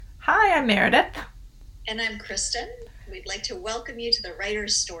Hi, I'm Meredith, And I'm Kristen. We'd like to welcome you to the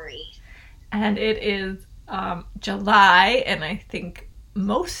Writer's Story. and it is July, and I think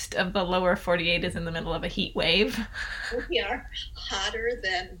most of the lower 48 is in the middle of a heat wave. We are hotter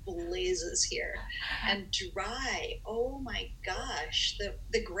than blazes here and dry. Oh my gosh,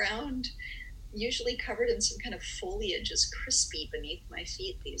 the ground, usually covered in some kind of foliage, is crispy beneath my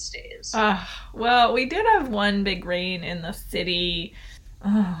feet these days. Well, we did have one big rain in the city.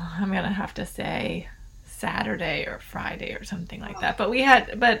 Oh, I'm gonna have to say Saturday or Friday or something like Oh, that. But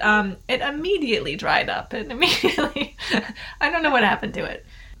it immediately dried up and immediately I don't know what happened to it.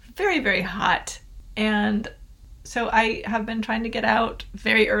 Very, very hot. And so I have been trying to get out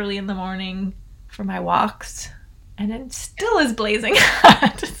very early in the morning for my walks, and it still is blazing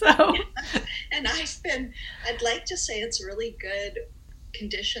hot. So and I'd like to say it's really good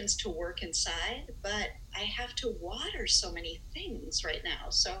conditions to work inside, but I have to water so many things right now.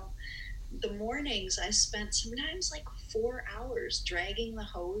 So the mornings I spent sometimes like 4 hours dragging the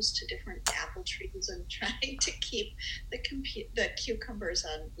hose to different apple trees and trying to keep the cucumbers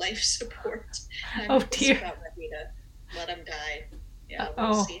on life support. I'm oh just dear. about ready to let them die. Yeah,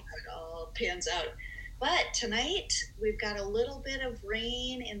 we'll Oh, see how it all pans out. But tonight we've got a little bit of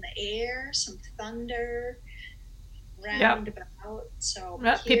rain in the air, some thunder yep. round about. So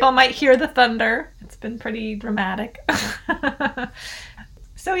Well, here, people might hear the thunder. It's been pretty dramatic.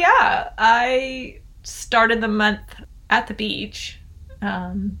 So yeah, I started the month at the beach.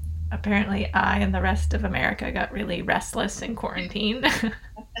 Apparently, I and the rest of America got really restless in quarantine.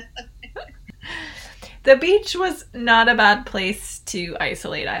 The beach was not a bad place to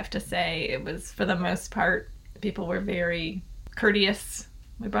isolate, I have to say. It was, for the most part, people were very courteous.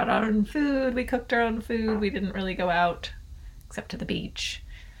 We brought our own food, we cooked our own food, we didn't really go out except to the beach.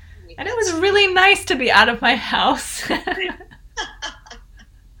 we've And it got was some really nice to be out of my house.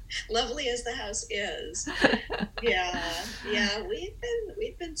 lovely as the house is. Yeah, yeah,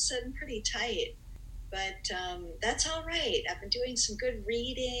 we've been sitting pretty tight, but that's all right. I've been doing some good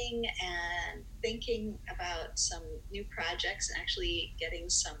reading and thinking about some new projects and actually getting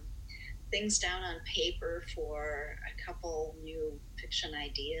some things down on paper for a couple new fiction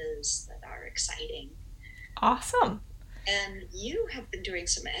ideas that are exciting. Awesome. And you have been doing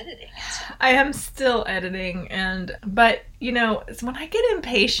some editing. So, I am still editing, but when I get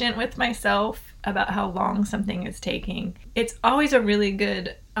impatient with myself about how long something is taking, it's always a really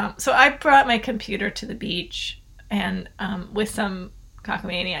good. So I brought my computer to the beach, and with some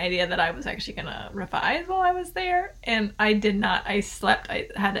cockamamie idea that I was actually gonna revise while I was there, and I did not. I slept. I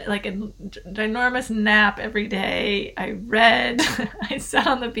had like a ginormous nap every day. I read. I sat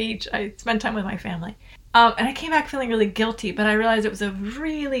on the beach. I spent time with my family. And I came back feeling really guilty, but I realized it was a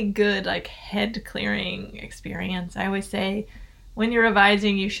really good, like, head clearing experience. I always say when you're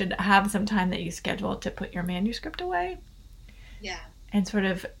revising, you should have some time that you schedule to put your manuscript away yeah, and sort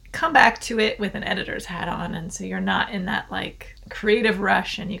of come back to it with an editor's hat on. And so you're not in that, like, creative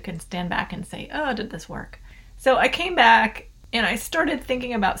rush, and you can stand back and say, oh, did this work? So I came back and I started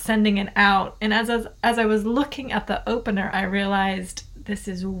thinking about sending it out. And as I was looking at the opener, I realized this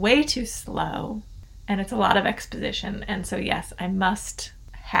is way too slow. And it's a lot of exposition. And so, yes, I must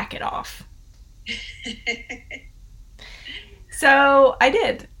hack it off. So I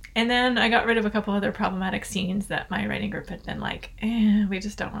did. And then I got rid of a couple other problematic scenes that my writing group had been like, we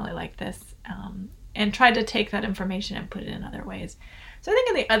just don't really like this. And tried to take that information and put it in other ways. So I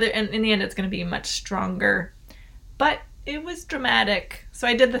think in the end, it's going to be much stronger. But it was dramatic. So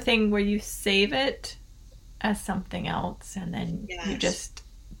I did the thing where you save it as something else, and then you yes. just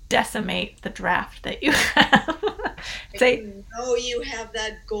decimate the draft that you have. Say, You know you have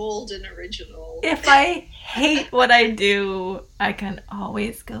that golden original. if I hate what I do, I can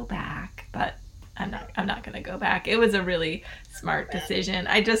always go back, but I'm not going to go back. It was a really smart decision.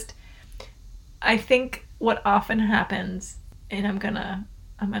 I think what often happens, and I'm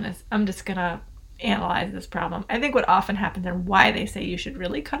just going to analyze this problem. I think what often happens, and why they say you should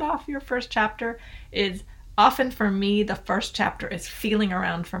really cut off your first chapter, is often for me, the first chapter is feeling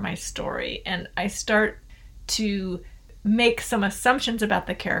around for my story, and I start to make some assumptions about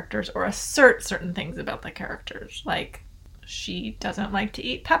the characters or assert certain things about the characters. Like, she doesn't like to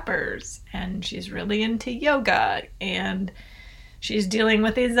eat peppers, and she's really into yoga, and she's dealing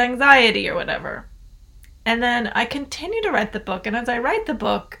with his anxiety or whatever. And then I continue to write the book, and as I write the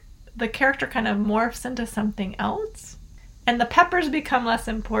book, the character kind of morphs into something else, and the peppers become less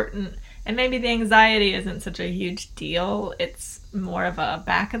important. And maybe the anxiety isn't such a huge deal. It's more of a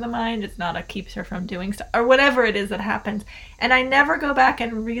back of the mind. It's not a keeps her from doing stuff or whatever it is that happens. And I never go back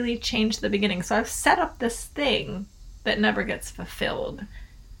and really change the beginning. So I've set up this thing that never gets fulfilled.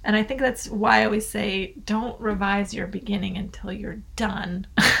 And I think that's why I always say, don't revise your beginning until you're done.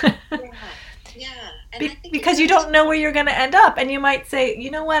 Yeah. And I think Because you don't know where you're going to end up. And you might say,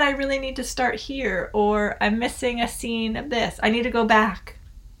 you know what, I really need to start here. Or I'm missing a scene of this. I need to go back.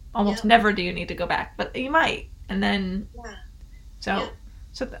 Almost never do you need to go back, but you might. And then, so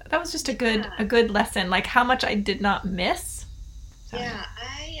that was just a good lesson. Like how much I did not miss. So. Yeah,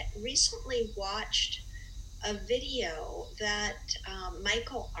 I recently watched a video that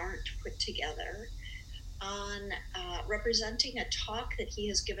Michael Arndt put together on representing a talk that he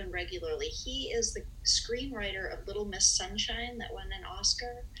has given regularly. He is the screenwriter of Little Miss Sunshine that won an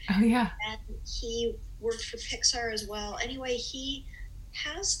Oscar. Oh, yeah. And he worked for Pixar as well. Anyway, he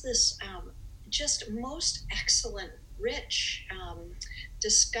has this just most excellent, rich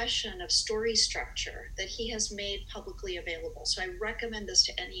discussion of story structure that he has made publicly available. So I recommend this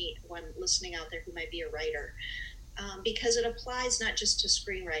to anyone listening out there who might be a writer, because it applies not just to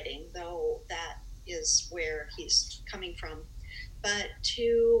screenwriting, though that is where he's coming from, but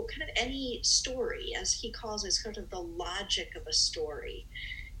to kind of any story, as he calls it, sort of the logic of a story.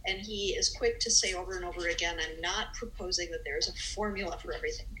 And he is quick to say over and over again, I'm not proposing that there's a formula for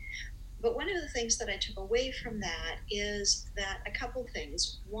everything. But one of the things that I took away from that is that a couple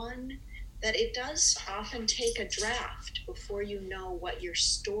things. One, that it does often take a draft before you know what your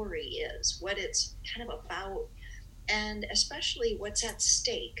story is, what it's kind of about, and especially what's at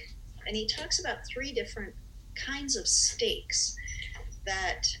stake. And he talks about 3 different kinds of stakes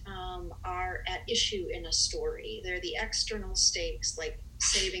that are at issue in a story. They're the external stakes, like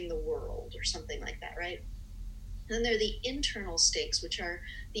saving the world or something like that, right? And then there are the internal stakes, which are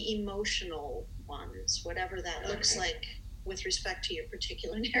the emotional ones, whatever that looks like with respect to your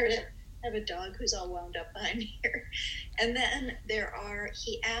particular narrative. I have a dog who's all wound up behind me here. And then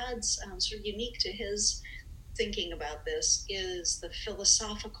he adds, sort of unique to his thinking about this, is the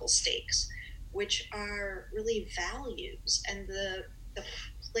philosophical stakes, which are really values and the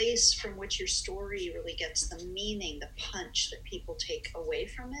place from which your story really gets the meaning, the punch that people take away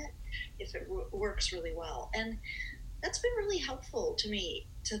from it, if it works really well. And that's been really helpful to me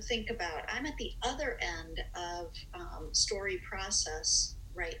to think about. I'm at the other end of story process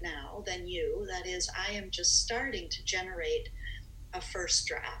right now than you. That is, I am just starting to generate a first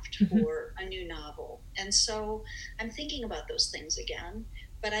draft for a new novel. And so I'm thinking about those things again,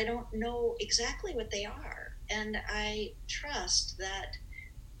 but I don't know exactly what they are. And I trust that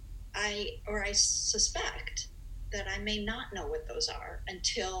I suspect that I may not know what those are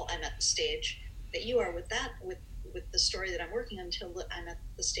until I'm at the stage that you are with the story that I'm working on, until I'm at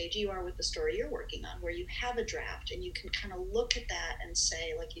the stage you are with the story you're working on, where you have a draft and you can kind of look at that and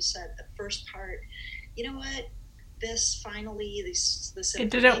say, like you said, the first part, you know what, this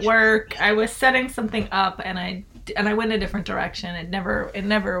it didn't work. I was setting something up and I went a different direction. It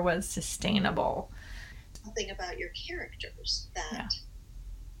never was sustainable. Something about your characters that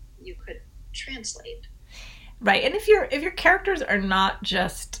you could translate. Right. And if your characters are not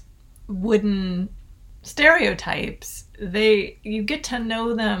just wooden stereotypes, you get to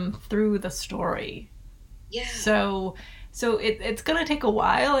know them through the story. Yeah. So it's going to take a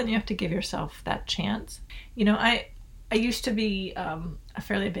while, and you have to give yourself that chance. You know, I used to be a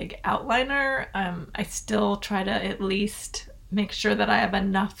fairly big outliner. I still try to at least make sure that I have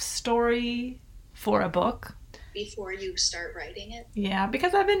enough story for a book before you start writing it. Yeah,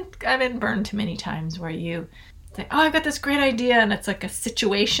 because I've been burned too many times where you say, oh, I've got this great idea, and it's like a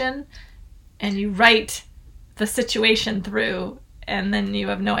situation, and you write the situation through, and then you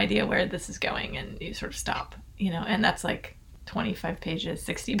have no idea where this is going, and you sort of stop, and that's like 25 pages,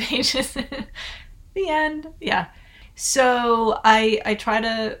 60 pages, the end. Yeah. So I try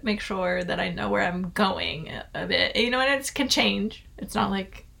to make sure that I know where I'm going a bit, and it can change. It's not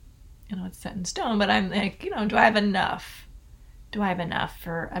like, it's set in stone, but I'm like, do I have enough? Do I have enough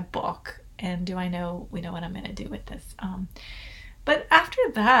for a book? And do I know, what I'm going to do with this? But after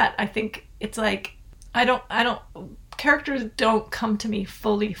that, I think it's like, characters don't come to me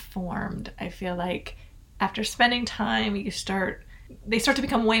fully formed. I feel like after spending time, they start to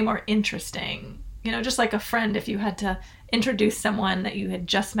become way more interesting. Just like a friend, if you had to introduce someone that you had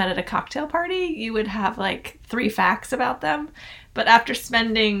just met at a cocktail party, you would have like 3 facts about them. But after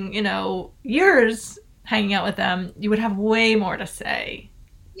spending, years hanging out with them, you would have way more to say.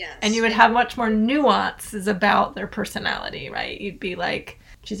 Yes. And you would have much more nuances about their personality, right? You'd be like,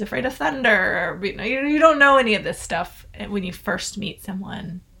 she's afraid of thunder, or, you don't know any of this stuff when you first meet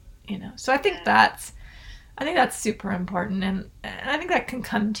someone, So I think that's super important, and I think that can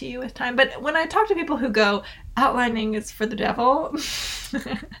come to you with time. But when I talk to people who go, outlining is for the devil,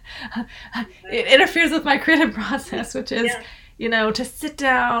 it interferes with my creative process, which is, to sit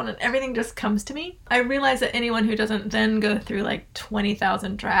down and everything just comes to me. I realize that anyone who doesn't then go through like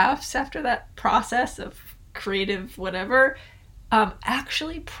 20,000 drafts after that process of creative whatever,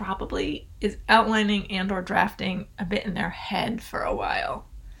 actually probably is outlining and or drafting a bit in their head for a while.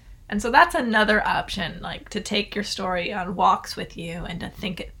 And so that's another option, like to take your story on walks with you and to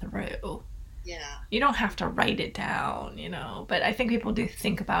think it through. Yeah. You don't have to write it down, but I think people do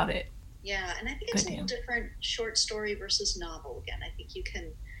think about it. Yeah, and I think it's a little different, short story versus novel. Again, I think you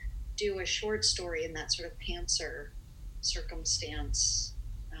can do a short story in that sort of pantser circumstance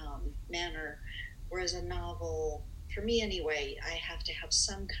manner, whereas a novel, for me anyway, I have to have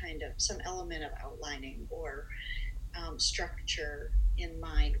some element of outlining or structure in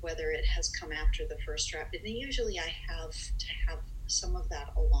mind, whether it has come after the first draft. And usually I have to have some of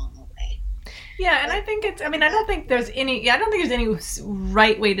that along the way. Yeah, and I think I don't think there's any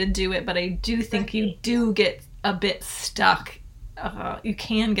right way to do it, but I do think you do get a bit stuck. You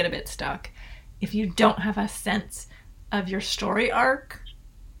can get a bit stuck if you don't have a sense of your story arc.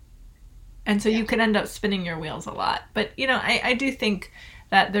 And so you could end up spinning your wheels a lot. But, I do think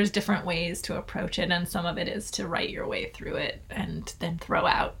that there's different ways to approach it, and some of it is to write your way through it and then throw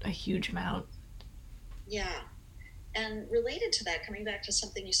out a huge amount. Yeah. And related to that, coming back to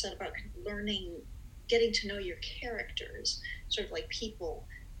something you said about getting to know your characters, sort of like people,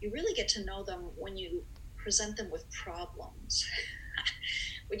 you really get to know them when you present them with problems.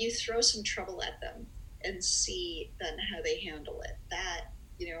 When you throw some trouble at them and see then how they handle it. That,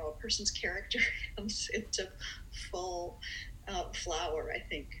 a person's character comes into full flower, I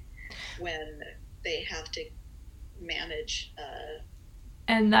think, when they have to manage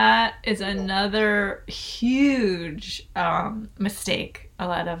and that is another huge mistake a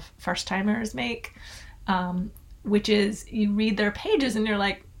lot of first-timers make, which is you read their pages and you're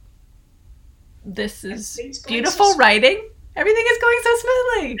like, this is beautiful writing. Everything is going so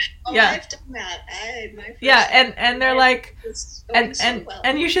smoothly. Oh, yeah. I've done that. And they're like,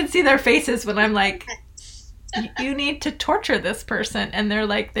 and you should see their faces when I'm like, you need to torture this person, and they're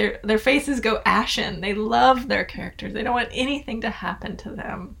like, their faces go ashen. They love their characters. They don't want anything to happen to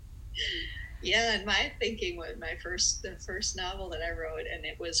them. Yeah, and my thinking with the first novel that I wrote, and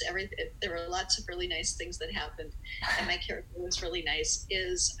it was there were lots of really nice things that happened, and my character was really nice,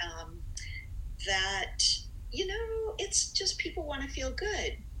 is that, it's just people want to feel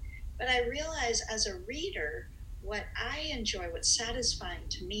good. But I realize as a reader, what I enjoy, what's satisfying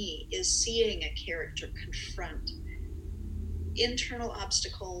to me, is seeing a character confront internal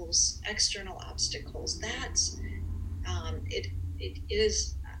obstacles, external obstacles. That's it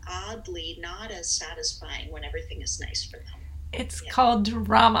is oddly not as satisfying when everything is nice for them. It's called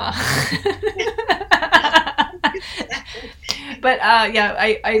drama. But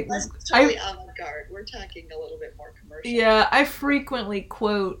that's totally avant-garde. We're talking a little bit more commercial. Yeah, I frequently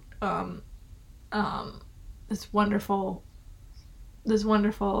quote this wonderful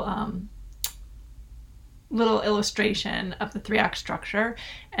little illustration of the 3-act structure,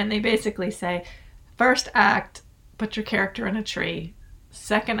 and they basically say, first act, put your character in a tree.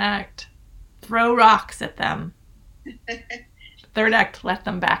 Second act, throw rocks at them. Third act, let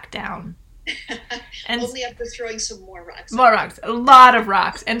them back down. And only after throwing some more rocks. More rocks, a lot of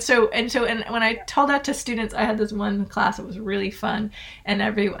rocks. And when I told that to students, I had this one class that was really fun, and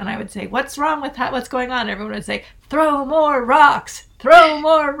I would say, "What's wrong with that? What's going on?" Everyone would say, "Throw more rocks! Throw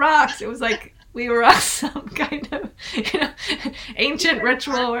more rocks!" It was like we were on some kind of ancient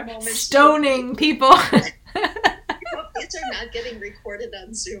ritual or stoning people. These are not getting recorded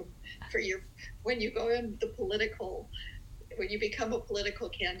on Zoom when you go in the political. When you become a political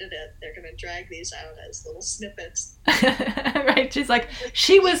candidate, they're going to drag these out as little snippets. Right? She's like,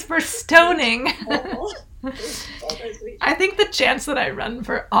 she was for stoning. I think the chance that I run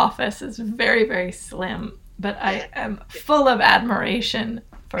for office is very, very slim, but I am full of admiration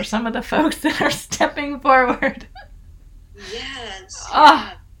for some of the folks that are stepping forward. Yes.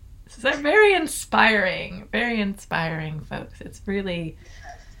 Oh, so very inspiring folks. It's really...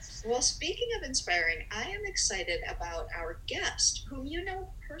 Well, speaking of inspiring, I am excited about our guest, whom you know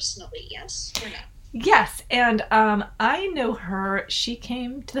personally, yes or no? Yes, and I know her. She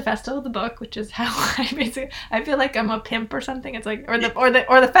came to the Festival of the Book, which is how I feel like I'm a pimp or something. It's like, or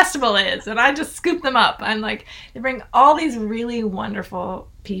the festival is, and I just scoop them up. I'm like, they bring all these really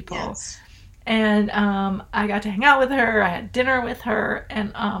wonderful people. Yes. And I got to hang out with her. I had dinner with her,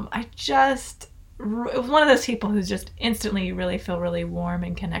 and it was one of those people who's just instantly you really feel really warm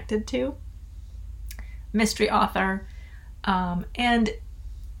and connected to. Mystery author. And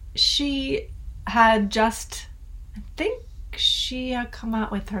she had just, I think she had come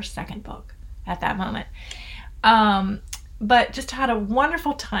out with her second book at that moment. but just had a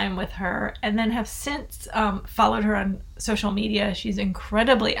wonderful time with her, and then have since followed her on social media. She's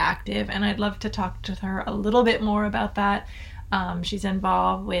incredibly active, and I'd love to talk to her a little bit more about that. She's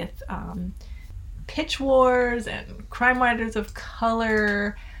involved with Pitch Wars and Crime Writers of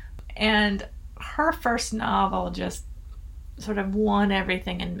Color, and her first novel just sort of won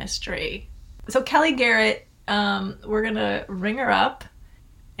everything in mystery. So Kellye Garrett, we're going to ring her up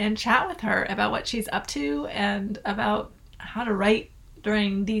and chat with her about what she's up to and about how to write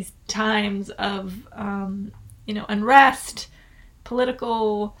during these times of, unrest,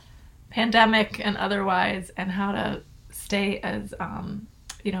 political, pandemic, and otherwise, and how to stay as,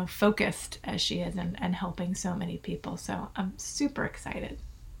 focused as she is and helping so many people. So I'm super excited.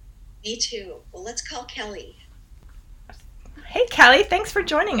 Me too. Well, let's call Kellye. Hey, Kellye, thanks for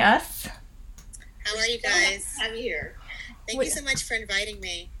joining us. How are you guys? I'm here. Thank you so much for inviting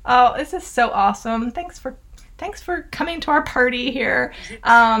me. Oh, this is so awesome. Thanks for coming to our party here.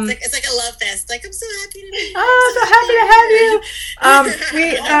 It's like a love fest. Like, I'm so happy to be here. Oh, so happy to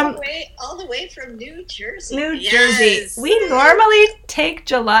have you. All the way from New Jersey. Jersey. We normally take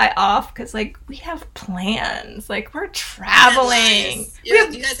July off because, we have plans. We're traveling.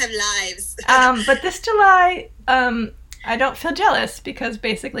 You guys have lives. But this July, I don't feel jealous because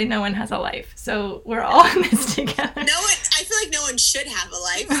basically no one has a life. So we're all in this together. I feel like no one should have a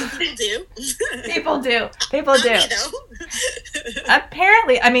life. Some people do. People do. Me, though.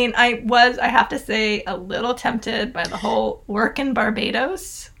 Apparently, I have to say, a little tempted by the whole work in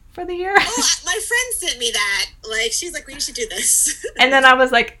Barbados for the year. Oh, my friend sent me that. She's like, well, you should do this. And then I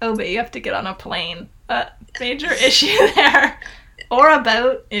was like, oh, but you have to get on a plane. Major issue there. Or a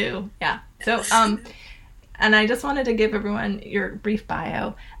boat. Ew. Yeah. So, and I just wanted to give everyone your brief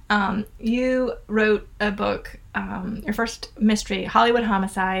bio. You wrote a book, your first mystery, Hollywood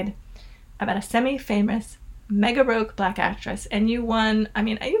Homicide, about a semi-famous, mega-broke black actress. And you won,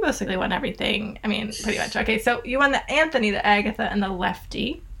 you basically won everything. Pretty much. Okay, so you won the Anthony, the Agatha, and the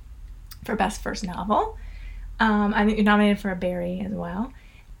Lefty for Best First Novel. I think you're nominated for a Barry as well.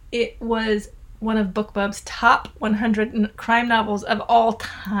 It was one of BookBub's top 100 crime novels of all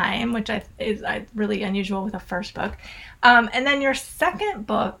time, which is really unusual with a first book. And then your second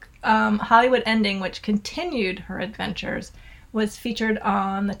book, Hollywood Ending, which continued her adventures, was featured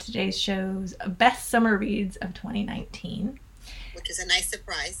on the Today Show's Best Summer Reads of 2019. Which is a nice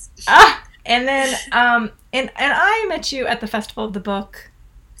surprise. And then, and I met you at the Festival of the Book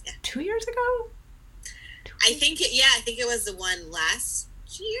 2 years ago? I think it was the one last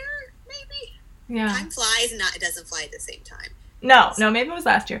year, maybe? Yeah. Time flies, and it doesn't fly at the same time. No, maybe it was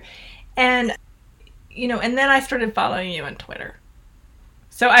last year. And, and then I started following you on Twitter.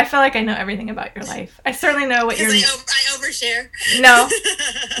 So I feel like I know everything about your life. I certainly know what you're... I overshare. No.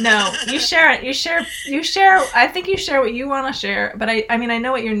 You share it. You share... I think you share what you want to share, but I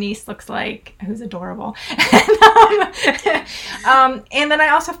know what your niece looks like, who's adorable. And then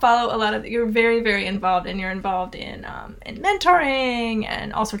I also follow a lot of... You're very, very involved, and you're involved in mentoring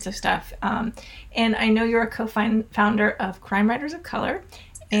and all sorts of stuff. And I know you're a co-founder of Crime Writers of Color,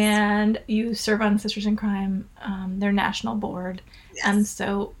 and you serve on Sisters in Crime, their national board. Yes.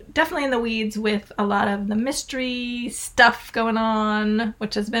 So definitely in the weeds with a lot of the mystery stuff going on,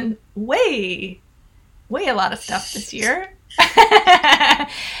 which has been way a lot of stuff this year.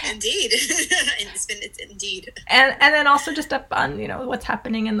 Indeed. It's indeed. And then also just up on, what's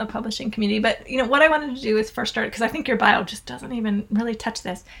happening in the publishing community. But, what I wanted to do is first start, because I think your bio just doesn't even really touch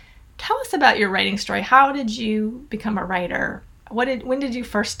this. Tell us about your writing story. How did you become a writer? When did you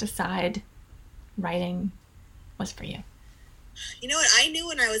first decide writing was for you? You know what? I knew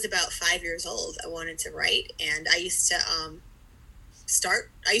when I was about 5 years old I wanted to write, and I used to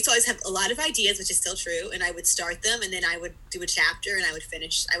always have a lot of ideas, which is still true, and I would start them, and then I would do a chapter, and I would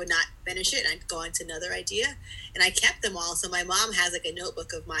not finish it, and I'd go on to another idea, and I kept them all. So my mom has a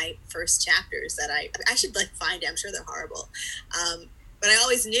notebook of my first chapters that I should find it. I'm sure they're horrible. But I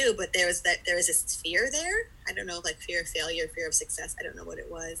always knew, but there was this fear there. I don't know, fear of failure, fear of success. I don't know what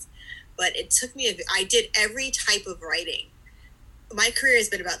it was, but it took me, I did every type of writing. My career has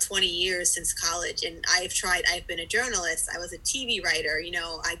been about 20 years since college, and I've been a journalist. I was a TV writer.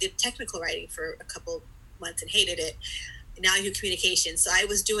 I did technical writing for a couple months and hated it. Now I do communication. So I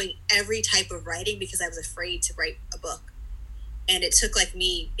was doing every type of writing because I was afraid to write a book. And it took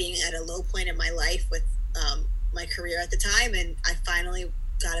me being at a low point in my life with my career at the time, and I finally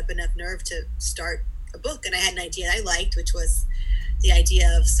got up enough nerve to start a book. And I had an idea I liked, which was the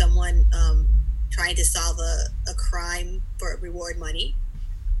idea of someone trying to solve a crime for reward money.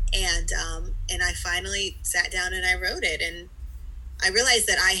 And I finally sat down and I wrote it. And I realized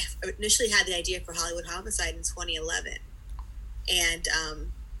that I initially had the idea for Hollywood Homicide in 2011. and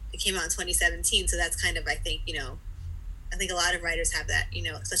it came out in 2017. So that's kind of, I think, I think a lot of writers have that,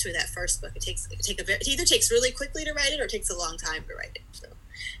 especially with that first book. It either takes really quickly to write it or it takes a long time to write it. So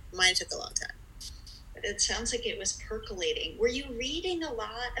mine took a long time. But it sounds like it was percolating. Were you reading a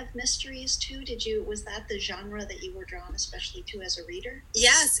lot of mysteries too? Was that the genre that you were drawn especially to as a reader?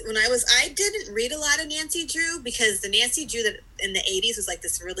 Yes. I didn't read a lot of Nancy Drew, because the Nancy Drew that in the 80s was like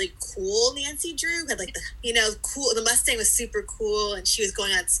this really cool Nancy Drew, had like the Mustang was super cool and she was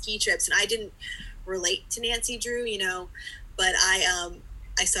going on ski trips, and I didn't relate to Nancy Drew, but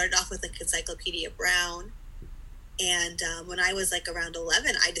I started off with like Encyclopedia Brown. And when I was like around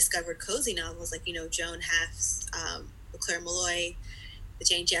 11, I discovered cozy novels like, Joan Haff's, Claire Malloy, the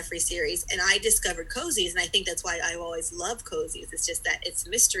Jane Jeffrey series. And I discovered cozies. And I think that's why I always love cozies. It's just that it's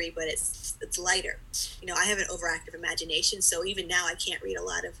mystery, but it's lighter. I have an overactive imagination. So even now I can't read a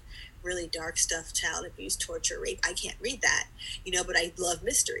lot of really dark stuff, child abuse, torture, rape. I can't read that, but I love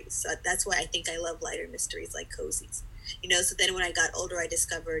mysteries. So that's why I think I love lighter mysteries like cozies. So then when I got older, I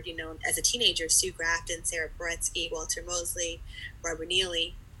discovered, as a teenager, Sue Grafton, Sarah Paretsky, Walter Mosley, Barbara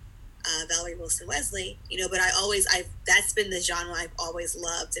Neely, Valerie Wilson Wesley, but that's been the genre I've always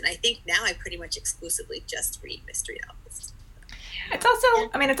loved. And I think now I pretty much exclusively just read mystery novels. It's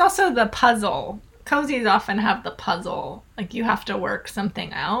also the puzzle. Cozies often have the puzzle. Like you have to work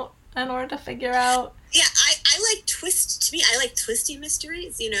something out in order to figure out. Yeah, I like I like twisty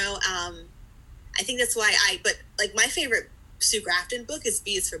mysteries, I think that's why but like my favorite Sue Grafton book is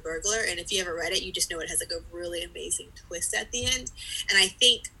B is for Burglar. And if you ever read it, you just know it has like a really amazing twist at the end. And I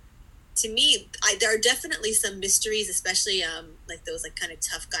think to me, there are definitely some mysteries, especially like those like kind of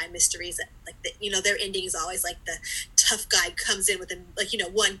tough guy mysteries that like their ending is always like the tough guy comes in with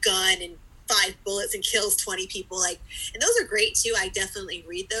one gun and 5 bullets and kills 20 people. And those are great too. I definitely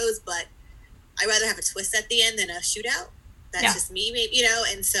read those, but I'd rather have a twist at the end than a shootout. That's just me, maybe,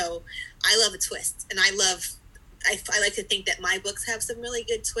 and so I love a twist, and I like to think that my books have some really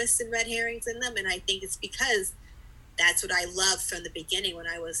good twists and red herrings in them, and I think it's because that's what I loved from the beginning when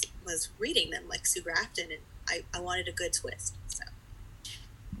I was reading them, like Sue Grafton, and I wanted a good twist. So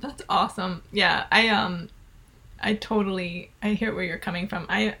that's awesome. Yeah, I hear where you're coming from.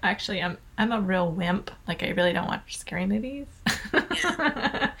 I'm a real wimp. Like I really don't watch scary movies.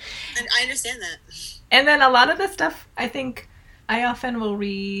 Yeah. And I understand that. And then a lot of the stuff, I think I often will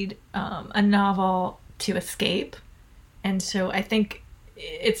read a novel to escape. And so I think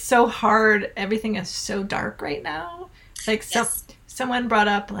it's so hard. Everything is so dark right now. Like someone brought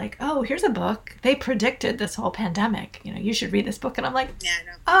up like, oh, here's a book. They predicted this whole pandemic. You should read this book. And I'm like, yeah,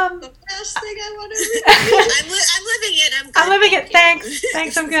 I know. The last thing I want to read. I'm living it. I'm good. I'm living it.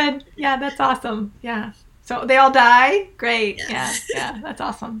 Thanks. I'm good. Yeah, that's awesome. Yeah. So they all die? Great. Yeah, that's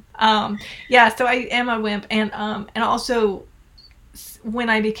awesome. So I am a wimp. And also when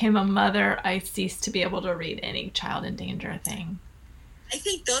I became a mother, I ceased to be able to read any child in danger thing. I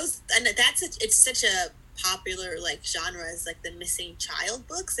think it's such a popular like genre as like the missing child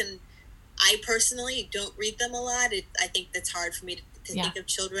books, and I personally don't read them a lot. I think that's hard for me to think of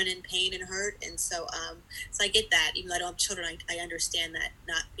children in pain and hurt, and so I get that. Even though I don't have children, I understand that,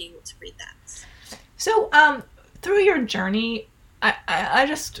 not being able to read that. So through your journey, I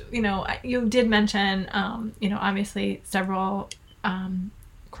just you did mention obviously several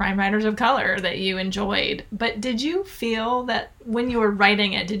crime writers of color that you enjoyed, but did you feel that when you were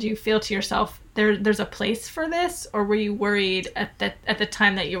writing it, did you feel to yourself there's a place for this, or were you worried at the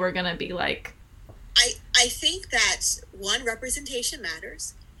time that you were going to be like? I think that one, representation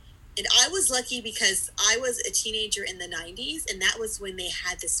matters, and I was lucky because I was a teenager in the 90s, and that was when they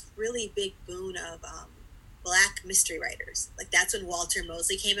had this really big boon of Black mystery writers. Like that's when Walter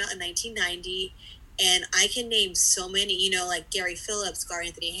Mosley came out in 1990. And I can name so many, like Gary Phillips, Gar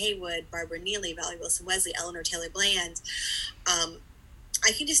Anthony Haywood, Barbara Neely, Valerie Wilson Wesley, Eleanor Taylor Bland.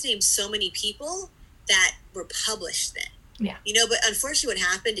 I can just name so many people that were published then. Yeah. But unfortunately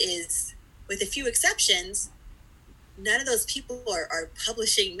what happened is, with a few exceptions, none of those people are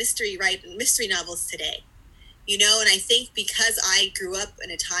publishing mystery novels today. And I think because I grew up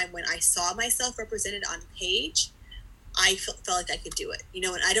in a time when I saw myself represented on page, I felt like I could do it, and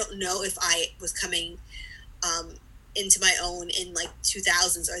I don't know if I was coming into my own in like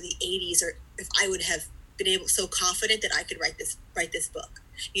 2000s or the 80s, or if I would have been so confident that I could write this book,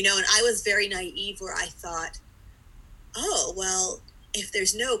 and I was very naive where I thought, oh, well, if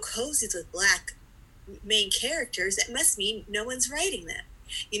there's no cozies with Black main characters, that must mean no one's writing them,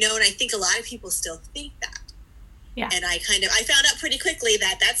 and I think a lot of people still think that. Yeah. And I found out pretty quickly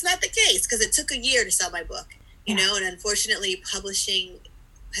that that's not the case, because it took a year to sell my book. And unfortunately, publishing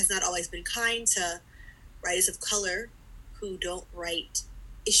has not always been kind to writers of color who don't write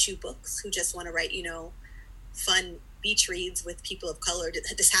issue books, who just want to write, fun beach reads with people of color,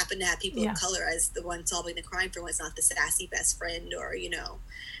 just happen to have people of color as the one solving the crime for when it's not the sassy best friend or,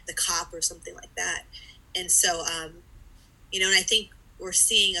 the cop or something like that. And so, and I think we're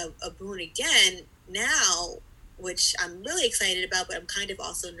seeing a boon again now, which I'm really excited about, but I'm kind of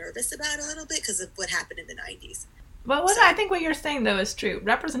also nervous about a little bit because of what happened in the 90s. But I think what you're saying, though, is true.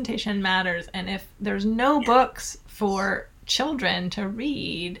 Representation matters. And if there's no books for children to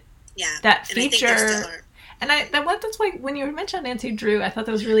read that feature... And that's why when you mentioned Nancy Drew, I thought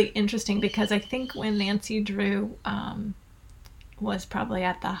that was really interesting because I think when Nancy Drew was probably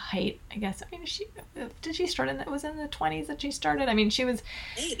at the height, I guess. I mean, did she start it was in the 20s that she started? I mean, she was...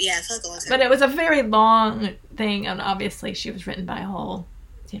 Yeah, I feel like a long time. But it was a very long thing, and obviously she was written by a whole,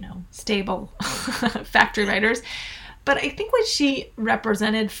 stable factory writers. But I think what she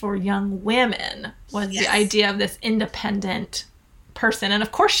represented for young women was the idea of this independent person. And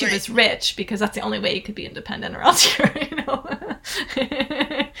of course she was rich because that's the only way you could be independent, or else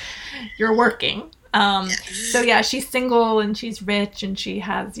you're working. So she's single and she's rich and she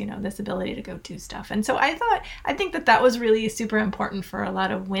has, this ability to go do stuff. And so I think that was really super important for a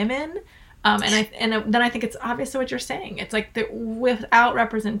lot of women. And then I think it's obvious what you're saying. It's like without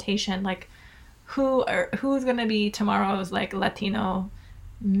representation, like who's going to be tomorrow's like Latino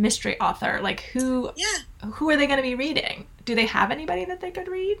mystery author? Like who are they going to be reading? Do they have anybody that they could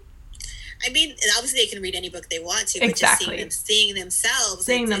read? I mean, obviously they can read any book they want to, but just seeing themselves.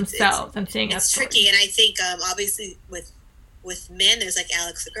 It's tricky. And I think, obviously with men, there's like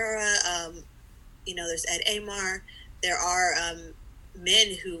Alex Segura, there's Ed Amar. There are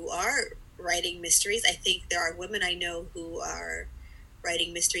men who are writing mysteries. I think there are women I know who are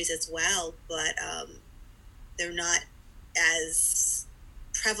writing mysteries as well, but they're not as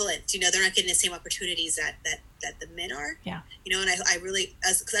prevalent. They're not getting the same opportunities that the men are. Yeah. And I really,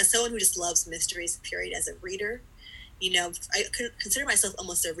 as someone who just loves mysteries, period, as a reader, I consider myself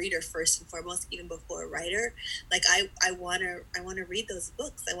almost a reader first and foremost, even before a writer. Like I want to read those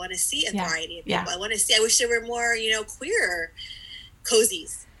books. I want to see a variety of people. I wish there were more, queer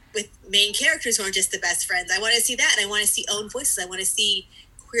cozies with main characters who aren't just the best friends. I want to see that. And I want to see own voices. I want to see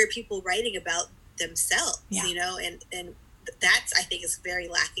queer people writing about themselves, and that's, I think, is very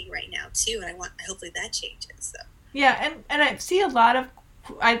lacking right now too. And hopefully that changes. So. Yeah. And I see a lot of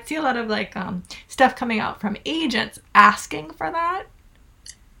like stuff coming out from agents asking for that.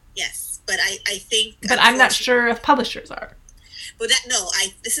 Yes. But I think, but I'm not sure if publishers are. But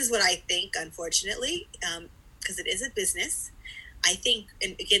this is what I think, unfortunately, because it is a business. I think,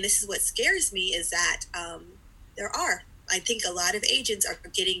 and again, this is what scares me, is that I think a lot of agents are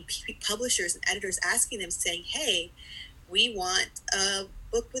getting publishers and editors asking them, saying, hey, we want a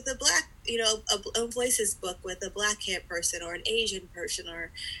book with a black, a Own Voices book with a black hair person or an Asian person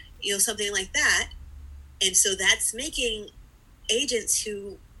or, something like that. And so that's making agents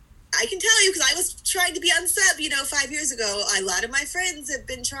who, I can tell you, because I was trying to be on sub, 5 years ago. A lot of my friends have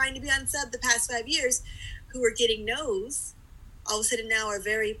been trying to be on sub the past 5 years who are getting no's. All of a sudden now are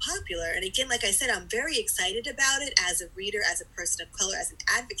very popular. And again, like I said, I'm very excited about it as a reader, as a person of color, as an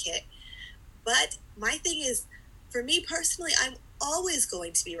advocate. But my thing is, for me personally, I'm always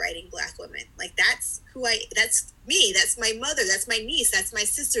going to be writing black women. Like that's me, that's my mother, that's my niece, that's my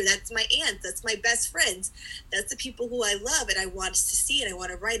sister, that's my aunt, that's my best friends. That's the people who I love and I want to see and I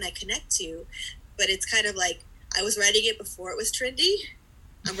want to write and I connect to. But it's kind of like, I was writing it before it was trendy.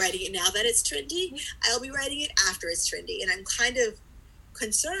 I'm writing it now that it's trendy. I'll be writing it after it's trendy. And I'm kind of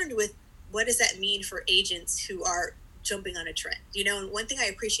concerned with what does that mean for agents who are jumping on a trend, and one thing I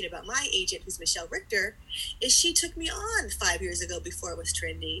appreciate about my agent, who's Michelle Richter, is she took me on 5 years ago before it was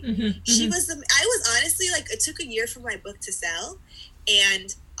trendy. I was honestly like, it took a year for my book to sell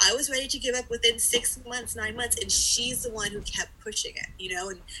and I was ready to give up within 6 months, 9 months. And she's the one who kept pushing it,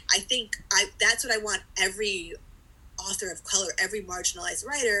 and I think that's what I want every author of color, every marginalized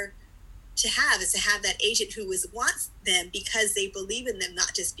writer to have, is to have that agent who wants them because they believe in them,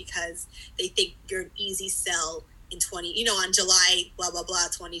 not just because they think you're an easy sell in 20, on July, blah, blah, blah,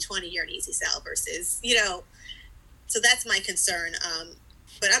 2020, you're an easy sell versus, so that's my concern.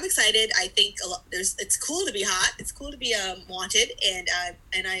 But I'm excited. I think it's cool to be hot. It's cool to be wanted. And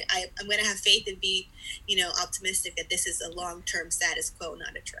I'm going to have faith and be, optimistic that this is a long-term status quo,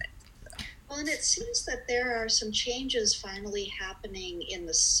 not a trend. Well, and it seems that there are some changes finally happening in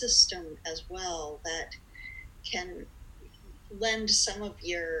the system as well that can lend some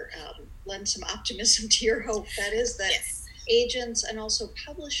optimism to your hope. That is that agents and also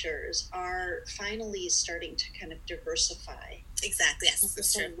publishers are finally starting to kind of diversify. Exactly. Yes, that's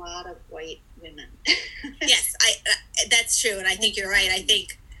There's true. a lot of white women. Yes, that's true, and I think you're right. I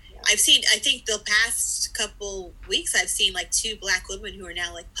think I think the past couple weeks I've seen like 2 Black women who are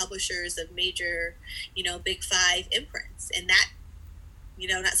now like publishers of major, big 5 imprints, and that,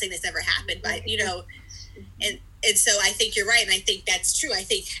 not saying this ever happened, but and so I think you're right, and I think that's true. I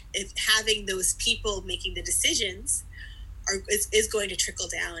think if having those people making the decisions is going to trickle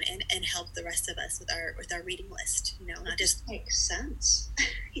down and help the rest of us with our reading list. Not just makes sense.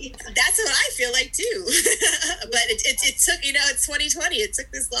 Yeah. That's what I feel like too. But it took, it's 2020. It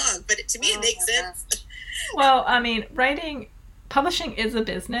took this long, but to me it makes sense. Well, I mean, publishing is a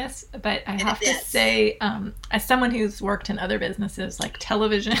business, but I have to say, as someone who's worked in other businesses like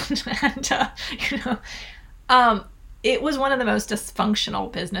television, and it was one of the most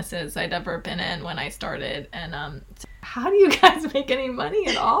dysfunctional businesses I'd ever been in when I started. And how do you guys make any money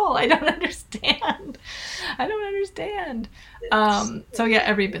at all? I don't understand. So yeah,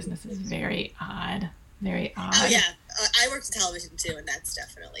 every business is very odd. Very odd. Oh yeah, I worked in television too, and that's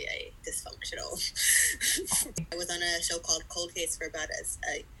definitely a dysfunctional. I was on a show called Cold Case for about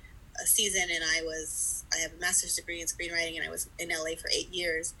a season, and I have a master's degree in screenwriting, and I was in LA for 8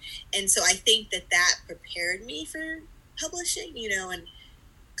 years, and so I think that prepared me for publishing, and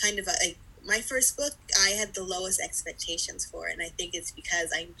kind of my first book, I had the lowest expectations for it, and I think it's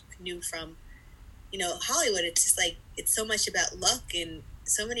because I knew from, Hollywood, it's just like, it's so much about luck and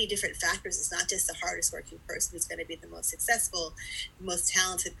so many different factors. It's not just the hardest working person who's going to be the most successful. The most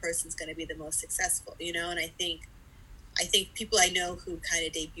talented person's going to be the most successful, and I think people I know who kind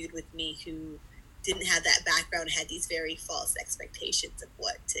of debuted with me who didn't have that background had these very false expectations of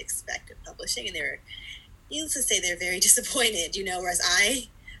what to expect in publishing, and needless to say, they're very disappointed, whereas I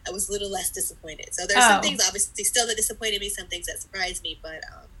was a little less disappointed. So there's some things obviously still that disappointed me, some things that surprised me, but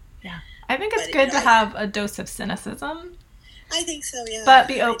yeah, I think it's good to have a dose of cynicism. I think so, yeah. But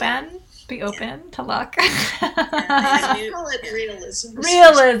be open to luck. I call it realism.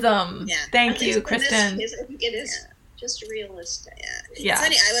 Realism. Yeah. Thank you, Kristen. It is just realistic. Yeah. It's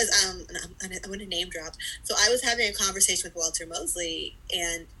funny, I was, I want to name drop. So I was having a conversation with Walter Mosley,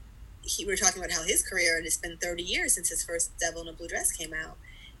 and we were talking about how his career, and it's been 30 years since his first Devil in a Blue Dress came out.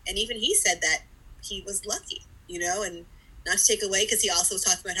 And even he said that he was lucky, and not to take away, because he also was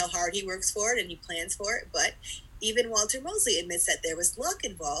talking about how hard he works for it and he plans for it. But even Walter Mosley admits that there was luck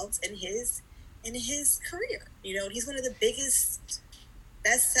involved in his career. And he's one of the biggest,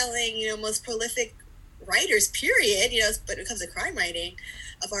 best-selling, most prolific writers, period, but when it comes to crime writing,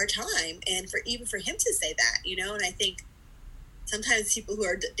 of our time. And even for him to say that, and I think sometimes people who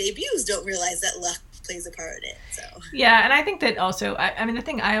are debuts don't realize that luck plays a part in it. So yeah, and I think that also, I mean, the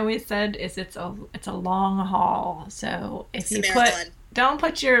thing I always said is it's a long haul. So if you don't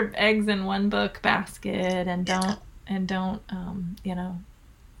put your eggs in one book basket, and don't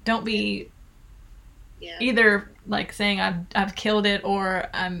be either like saying I've killed it, or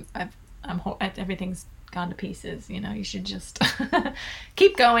everything's gone to pieces. You should just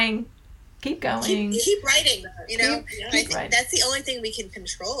keep going. Keep writing. Keep writing. I think that's the only thing we can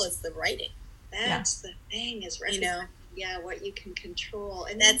control is the writing. That's the thing, is writing. What you can control,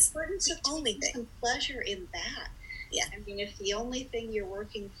 and that's the importance of the only thing. Some pleasure in that. Yeah. I mean, if the only thing you're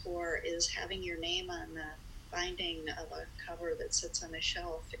working for is having your name on the binding of a cover that sits on a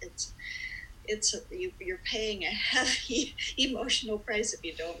shelf, you're paying a heavy emotional price if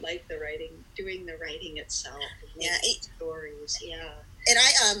you don't like the writing, doing the writing itself. Stories. Yeah. And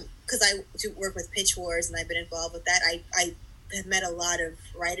I, because I do work with Pitch Wars, and I've been involved with that, I have met a lot of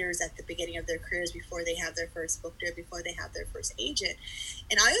writers at the beginning of their careers before they have their first book deal, before they have their first agent.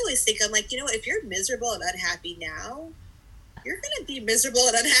 And I always think, I'm like, what, if you're miserable and unhappy now, you're going to be miserable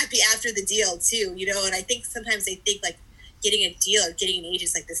and unhappy after the deal too, and I think sometimes they think like getting a deal or getting an agent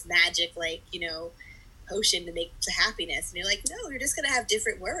is like this magic, like, potion to make to happiness. And you're like, no, you're just going to have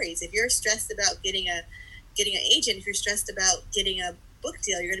different worries. If you're stressed about getting an agent, if you're stressed about getting a book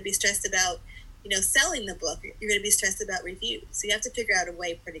deal, you're going to be stressed about selling the book. You're going to be stressed about reviews. So you have to figure out a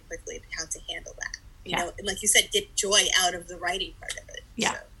way pretty quickly how to handle that. And like you said, get joy out of the writing part of it.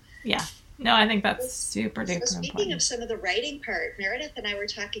 Yeah. So. Yeah. No, I think that's super duper important. Speaking of some of the writing part, Meredith and I were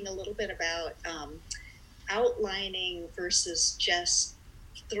talking a little bit about outlining versus just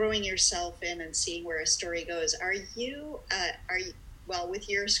throwing yourself in and seeing where a story goes. Are you well, with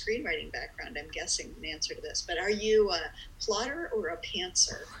your screenwriting background, I'm guessing an answer to this, but are you a plotter or a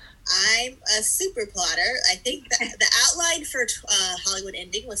pantser? I'm a super plotter. I think the outline for Hollywood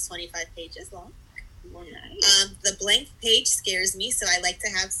Ending was 25 pages long. Wow. nice. The blank page scares me, so I like to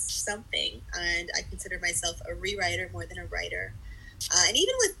have something, and I consider myself a rewriter more than a writer. And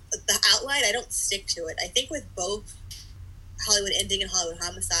even with the outline, I don't stick to it. I think with both Hollywood Ending and Hollywood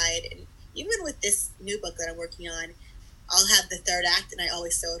Homicide, and even with this new book that I'm working on, I'll have the third act, and I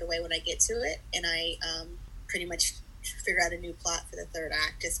always throw it away when I get to it, and I pretty much figure out a new plot for the third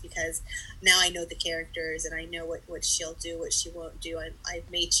act, just because now I know the characters and I know what she'll do, what she won't do. I've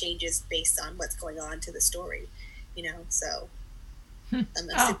made changes based on what's going on to the story, so I'm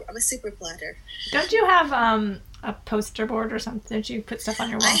a super plotter. Don't you have a poster board or something? Did you put stuff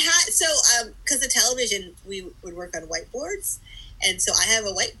on your wall? I had, because the television, we would work on whiteboards, and so I have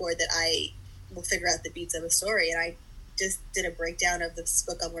a whiteboard that I will figure out the beats of a story, and I just did a breakdown of this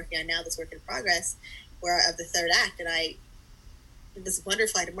book I'm working on now, this work in progress, of the third act, and it was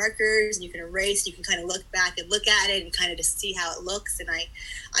wonderful. I had markers, and you can erase, and you can kind of look back and look at it and kind of just see how it looks, and I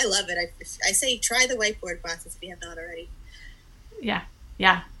love it. I say try the whiteboard process if you have not already. Yeah.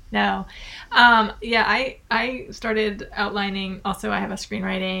 No. I started outlining. Also, I have a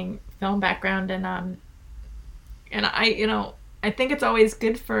screenwriting film background, and I think it's always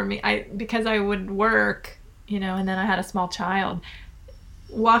good for me. Because I would work, and then I had a small child.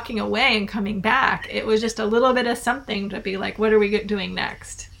 Walking away and coming back, it was just a little bit of something to be like, what are we doing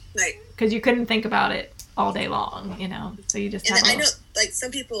next? Right. Because you couldn't think about it all day long, so you just have I know, like,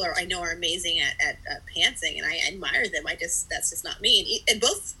 some people are amazing at pantsing, and I admire them. That's just not me, and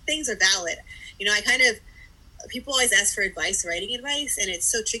both things are valid. People always ask for writing advice, and it's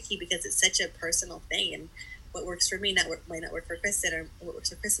so tricky because it's such a personal thing, and what works for me might not work for Kristen, or what works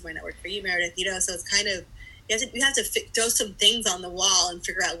for Kristen might not work for you, Meredith, so it's kind of, you have to throw some things on the wall and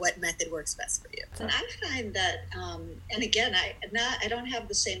figure out what method works best for you. And I find that, and again, I don't have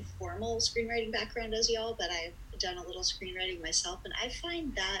the same formal screenwriting background as y'all, but I've done a little screenwriting myself, and I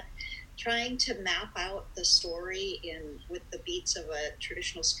find that trying to map out the story with the beats of a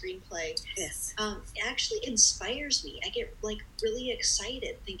traditional screenplay, yes, actually inspires me. I get really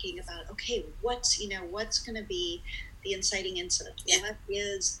excited thinking about, okay, what's going to be the inciting incident? Yeah. What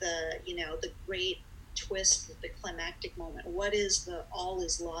is the great twist, the climactic moment? What is the all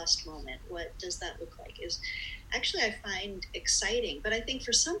is lost moment? What does that look like? Is actually, I find exciting, but I think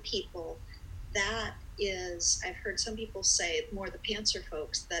for some people that is, I've heard some people say, more the pantser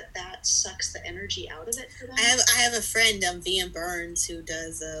folks, that sucks the energy out of it for them. I have a friend, VM Burns, who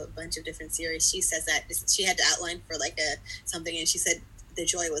does a bunch of different series. She says that she had to outline for something, and she said the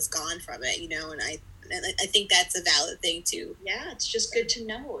joy was gone from it, and I think that's a valid thing too. Yeah, it's just good to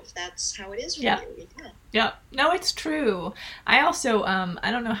know if that's how it is for you. Yeah. No, it's true. I also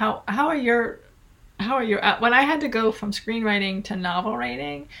I don't know how are your when I had to go from screenwriting to novel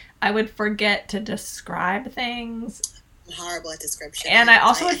writing, I would forget to describe things. I'm horrible at description. And I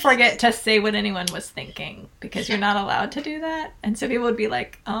also would forget to say what anyone was thinking, because you're not allowed to do that. And so people would be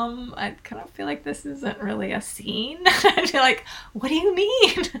like, I kind of feel like this isn't really a scene. I'd be like, what do you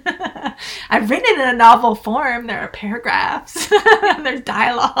mean? I've written it in a novel form. There are paragraphs. There's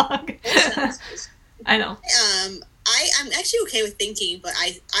dialogue. I know. I'm actually okay with thinking, but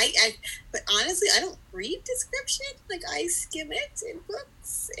but honestly, I don't read description. I skim it in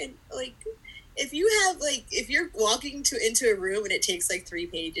books, and if you're walking into a room and it takes 3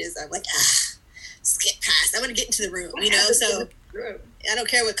 pages, I'm like, skip past. I want to get into the room, So I don't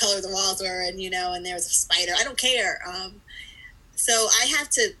care what color the walls were, and and there was a spider. I don't care. So I have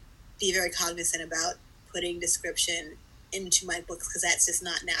to be very cognizant about putting description into my books, because that's just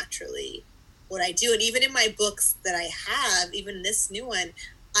not naturally what I do. And even in my books that I have, even this new one,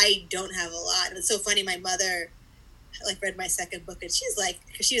 I don't have a lot. And it's so funny. My mother read my second book, and she's like,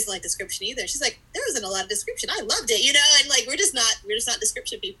 because she doesn't like description either. She's like, there wasn't a lot of description. I loved it, and we're just not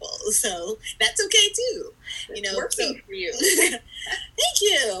description people. So that's okay too, It's working for you. Thank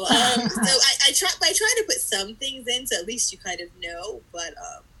you. So I try to put some things in, so at least you kind of know. But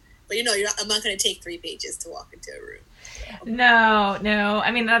I'm not going to take 3 pages to walk into a room. No.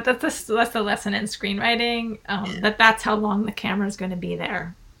 I mean, that's the lesson in screenwriting. That's how long the camera's going to be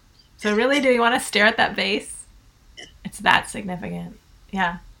there. So really, do you want to stare at that vase? Yeah. It's that significant.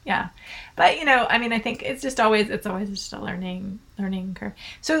 Yeah. But I think it's always just a learning curve.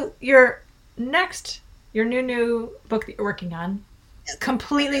 So your new book that you're working on,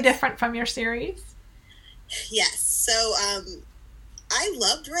 completely different from your series? Yes. So I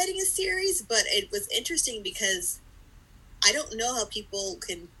loved writing a series, but it was interesting because I don't know how people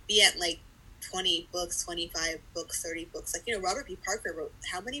can be at 20 books, 25 books, 30 books. Robert P. Parker wrote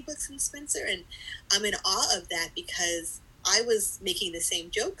how many books in Spencer? And I'm in awe of that, because I was making the same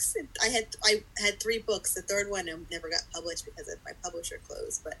jokes. And I had 3 books. The third one never got published because my publisher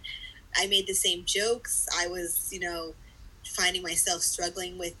closed. But I made the same jokes. I was, you know, finding myself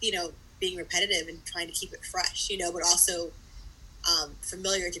struggling with, you know, being repetitive and trying to keep it fresh, you know, but also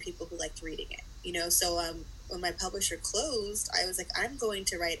familiar to people who liked reading it, you know. So when my publisher closed, I was like, I'm going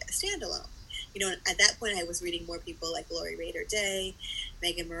to write a standalone. You know, at that point, I was reading more people like Lori Raider Day,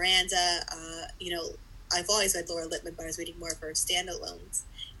 Megan Miranda. You know, I've always read Laura Lippman, but I was reading more of her standalones.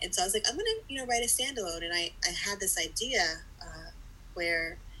 And so I was like, I'm going to, you know, write a standalone. And I had this idea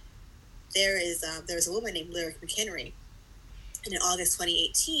where there's a woman named Lyric McHenry. And in August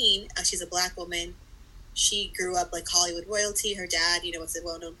 2018, she's a Black woman. She grew up like Hollywood royalty. Her dad, you know, was a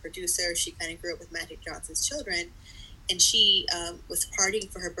well-known producer. She kind of grew up with Magic Johnson's children. And she was partying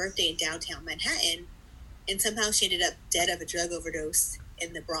for her birthday in downtown Manhattan. And somehow she ended up dead of a drug overdose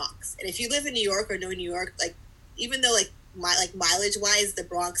in the Bronx. And if you live in New York or know New York, like, even though like mileage-wise, the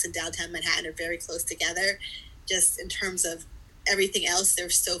Bronx and downtown Manhattan are very close together, just in terms of everything else, they're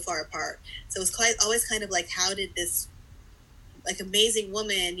so far apart. So it was always kind of like, how did this like amazing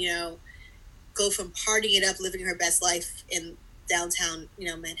woman, you know, go from partying it up, living her best life in downtown, you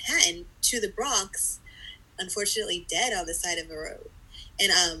know, Manhattan, to the Bronx, unfortunately dead on the side of a road.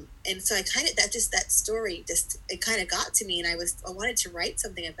 And so I kind of, that story just, it kind of got to me, and I wanted to write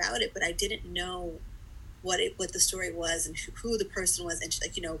something about it, but I didn't know what the story was and who the person was, and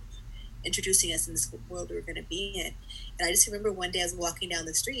like, you know, introducing us in this world we were going to be in. And I just remember one day I was walking down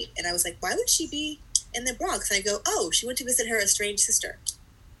the street and I was like, why would she be in the Bronx? And I go, oh, she went to visit her estranged sister,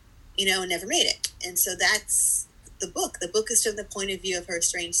 you know, and never made it. And so that's the book. The book is from the point of view of her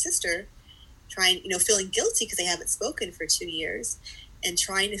estranged sister, trying, you know, feeling guilty because they haven't spoken for 2 years, and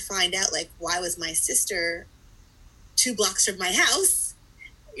trying to find out, like, why was my sister 2 blocks from my house,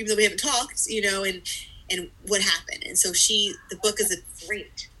 even though we haven't talked, you know, and what happened. And so the book is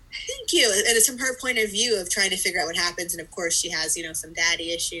great. Thank you. And it's from her point of view of trying to figure out what happens. And of course she has, you know, some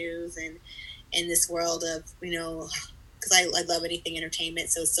daddy issues, and in this world of, you know, because I love anything entertainment,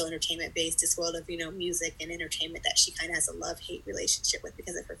 so it's still entertainment based, this world of, you know, music and entertainment that she kind of has a love-hate relationship with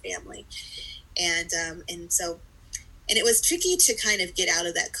because of her family. And so it was tricky to kind of get out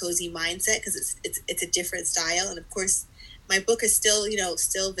of that cozy mindset because it's a different style. And of course my book is still, you know,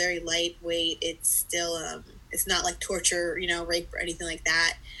 still very lightweight. It's still it's not like torture, you know, rape or anything like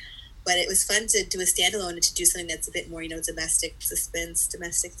that. But it was fun to do a standalone and to do something that's a bit more, you know, domestic suspense,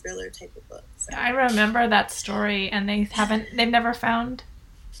 domestic thriller type of book. So. I remember that story, and they've never found.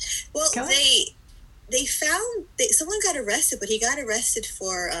 Well, Kellye? they found someone got arrested, but he got arrested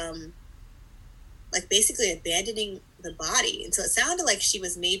for like basically abandoning the body. And so it sounded like she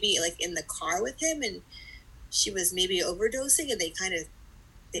was maybe like in the car with him, and she was maybe overdosing, and they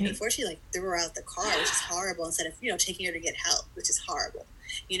unfortunately like threw her out the car, which is horrible, instead of, you know, taking her to get help, which is horrible.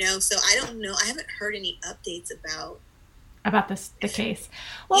 You know, so I don't know. I haven't heard any updates about the case.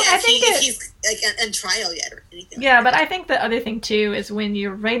 Well, yeah, I think he's like on trial yet or anything. Yeah, like but I think the other thing too is when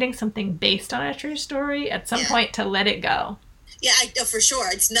you're writing something based on a true story, at some point to let it go. Yeah, for sure.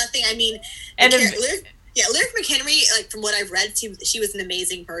 It's nothing. I mean, And Lyric McHenry, like from what I've read, she was an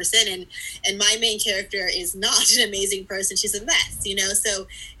amazing person, and my main character is not an amazing person. She's a mess, you know. So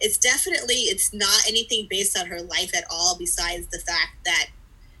it's not anything based on her life at all, besides the fact that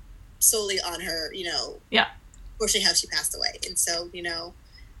solely on her, you know, unfortunately how she passed away. And so, you know,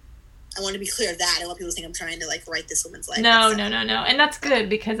 I want to be clear of that. I don't want people to think I'm trying to like write this woman's life. No. And that's good,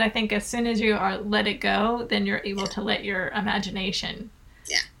 because I think as soon as you let it go, then you're able to let your imagination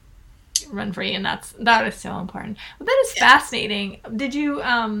run free, and that is so important. Well, that is fascinating. Did you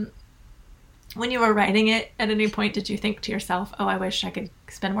when you were writing it, at any point did you think to yourself, oh, I wish I could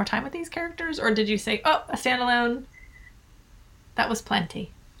spend more time with these characters? Or did you say, oh, a standalone, that was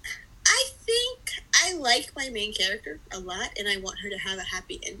plenty? I think I like my main character a lot, and I want her to have a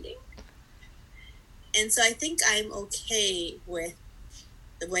happy ending. And so I think I'm okay with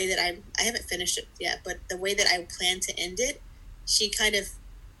the way that I haven't finished it yet, but the way that I plan to end it, she kind of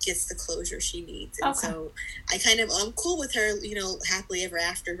gets the closure she needs. And so I'm cool with her, you know, happily ever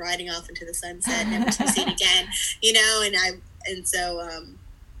after, riding off into the sunset, never to be seen again, you know. And so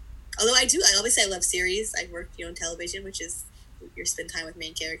although I obviously I love series. I work, you know, in television, which is you spend time with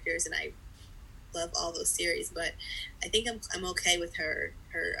main characters, and I love all those series, but I think I'm okay with her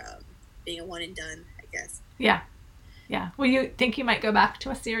being a one and done, I guess. Yeah. Will you think you might go back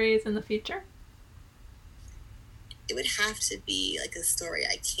to a series in the future? It would have to be like a story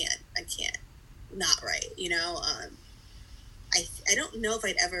I can't not write, you know. I don't know if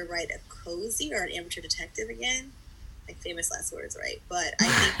I'd ever write a cozy or an amateur detective again, like Famous Last Words, right? But I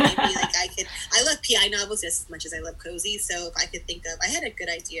think maybe like I love PI novels just as much as I love cozy. So if I could think of, I had a good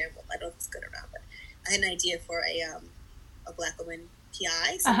idea. Well, I don't know if it's good or not, but I had an idea for a Black woman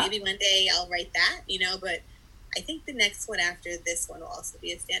PI. So maybe one day I'll write that, but I think the next one after this one will also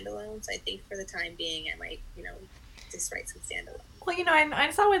be a standalone. So I think for the time being, I might, just write some standalone. Well,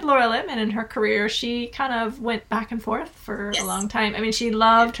 I saw with Laura Lippman in her career, she kind of went back and forth for a long time. I mean, she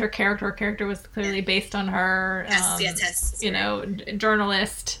loved her character. Her character was clearly based on her,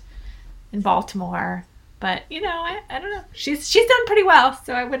 journalist in Baltimore. But, I don't know. She's done pretty well,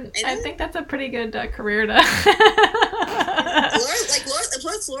 so I think that's a pretty good career to...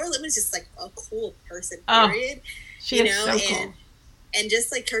 Laura Lippman's just like a cool person, period. She is so cool. And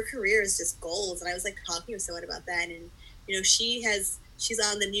just like her career is just goals. And I was like talking with someone about that, and she's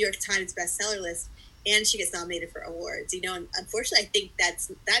on the New York Times bestseller list, and she gets nominated for awards. And unfortunately, I think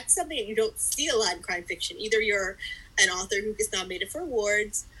that's something that you don't see a lot in crime fiction. Either you're an author who gets nominated for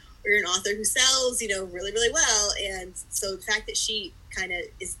awards, or you're an author who sells, really, really well. And so the fact that she kind of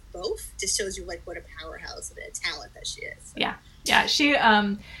is both just shows you like what a powerhouse and a talent that she is. So. Yeah. She,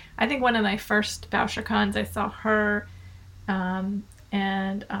 I think one of my first Boucher cons, I saw her, and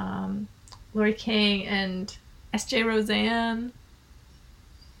Lori King and S.J. Roseanne,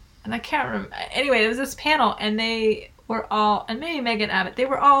 and I can't remember. Anyway, there was this panel, and they were all, and maybe Megan Abbott, they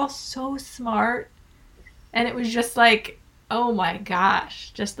were all so smart, and it was just like, oh my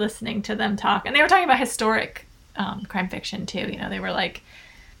gosh, just listening to them talk. And they were talking about historic crime fiction too. They were like,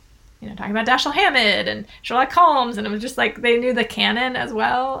 talking about Dashiell Hammett and Sherlock Holmes, and it was just like they knew the canon as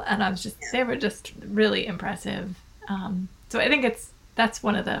well. And they were just really impressive. So I think that's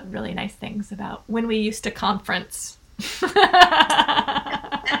one of the really nice things about when we used to conference.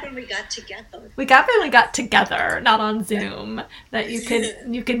 Back when we got together. We got together, not on Zoom. That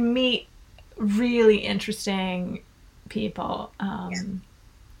you could meet really interesting people.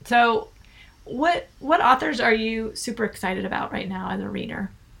 So what authors are you super excited about right now as a reader?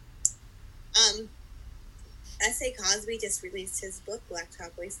 S.A. Cosby just released his book,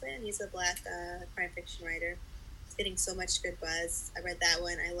 Blacktop Wasteland. He's a Black crime fiction writer. It's getting so much good buzz. I read that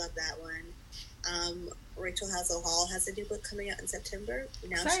one. I love that one. Rachel Hazel Hall has a new book coming out in September.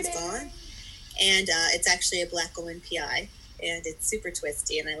 Now Exciting. She's Gone. And it's actually a Black woman PI. And it's super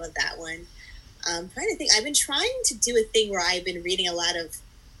twisty, and I love that one. I'm trying to think. I've been trying to do a thing where I've been reading a lot of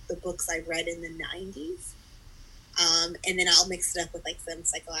the books I read in the 90s. And then I'll mix it up with like some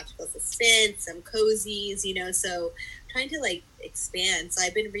psychological suspense, some cozies, so trying to like expand. So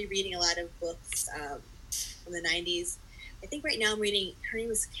I've been rereading a lot of books from the 90s. I think right now I'm reading, her name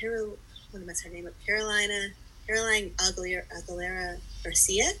was Caroline Aguilera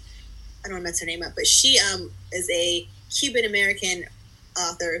Garcia. I don't want to mess her name up, but she is a Cuban-American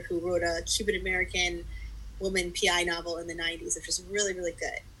author who wrote a Cuban-American woman PI novel in the 90s, which was really, really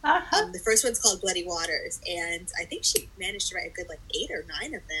good. Uh-huh. The first one's called Bloody Waters, and I think she managed to write a good 8 or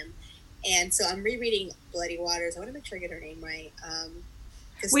 9 of them. And so I'm rereading Bloody Waters. I want to make sure I get her name right.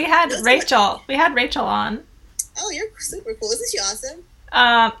 We had Rachel on. Oh, you're super cool. Isn't she awesome?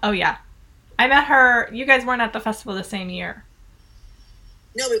 Oh yeah. I met her, you guys weren't at the festival the same year.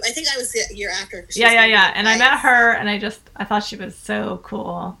 No, but I think I was the year after. Yeah. And I met her, and I thought she was so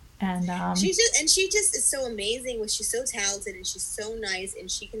cool. And she just is so amazing. She's so talented, and she's so nice, and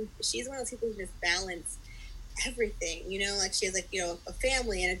she's one of those people who just balance everything. Like she has a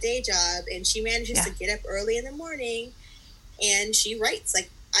family and a day job, and she manages to get up early in the morning, and she writes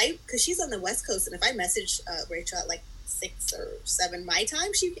because she's on the West Coast, and if I message Rachel at 6 or 7 my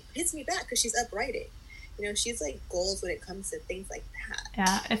time, she hits me back because she's up writing. She's goals when it comes to things like that.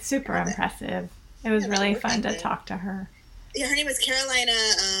 Yeah, it's super impressive. It was really fun to talk to her. Yeah, her name is Carolina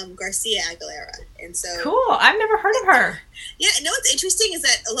Garcia Aguilera, and so cool. I've never heard of her. Yeah, what's interesting is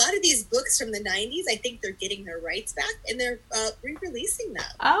that a lot of these books from the 90s, I think they're getting their rights back, and they're re-releasing them.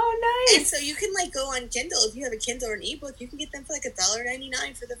 Oh, nice! And so you can go on Kindle if you have a Kindle or an ebook, you can get them for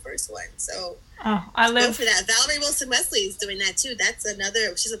 $1.99 for the first one. So go for that. Valerie Wilson Wesley is doing that too. That's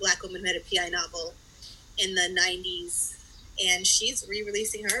another. She's a Black woman who had a PI novel in the 90s. And she's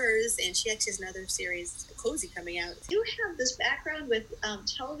re-releasing hers, and she actually has another series, Cozy, coming out. You have this background with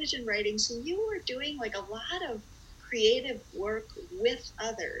television writing, so you were doing a lot of creative work with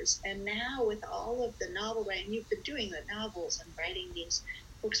others. And now with all of the novel writing, you've been doing the novels and writing these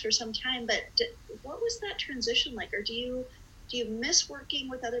books for some time. But what was that transition like? Or do you miss working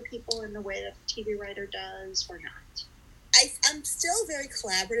with other people in the way that a TV writer does, or not? I'm still very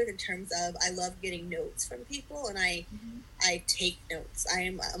collaborative in terms of I love getting notes from people, and I take notes.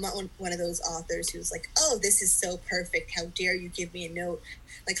 I'm not one of those authors who's oh, this is so perfect. How dare you give me a note?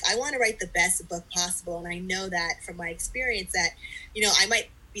 I want to write the best book possible, and I know that from my experience that, I might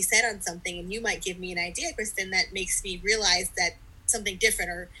be set on something, and you might give me an idea, Kristen, that makes me realize that something different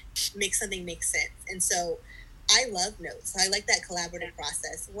or makes something make sense. And so I love notes. So I like that collaborative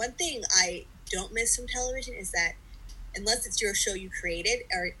process. One thing I don't miss from television is that unless it's your show you created,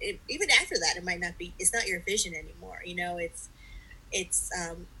 or even after that, it might not be. It's not your vision anymore. You know, it's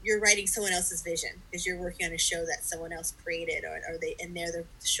you're writing someone else's vision because you're working on a show that someone else created, or they, and they're the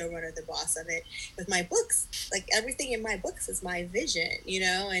showrunner, the boss of it. With my books, like everything in my books is my vision, you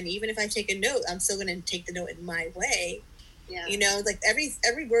know. And even if I take a note, I'm still going to take the note in my way. Yeah. You know, like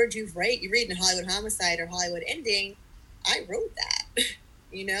every word you read in Hollywood Homicide or Hollywood Ending, I wrote that.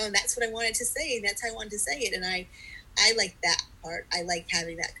 You know, and that's what I wanted to say, and that's how I wanted to say it. And I like that part. I like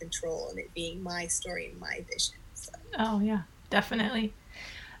having that control and it being my story and my vision. So. Oh, yeah, definitely.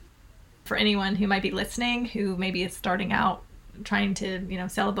 For anyone who might be listening, who maybe is starting out trying to, you know,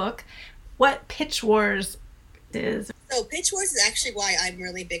 sell a book, what Pitch Wars is? So Pitch Wars is actually why I'm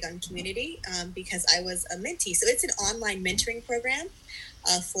really big on community, because I was a mentee. So it's an online mentoring program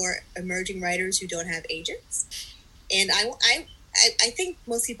for emerging writers who don't have agents. And I think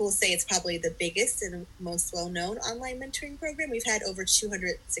most people will say it's probably the biggest and most well-known online mentoring program. We've had over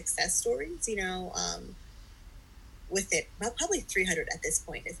 200 success stories, you know, with it. Well, probably 300 at this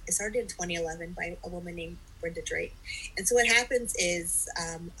point. It started in 2011 by a woman named Brenda Drake. And so what happens is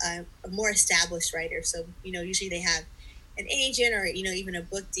a more established writer, so, you know, usually they have an agent or, you know, even a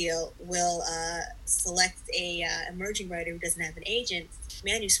book deal, will select a emerging writer who doesn't have an agent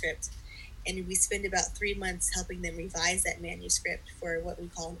manuscript. And we spend about 3 months helping them revise that manuscript for what we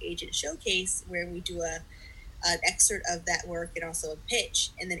call an agent showcase, where we do an excerpt of that work and also a pitch.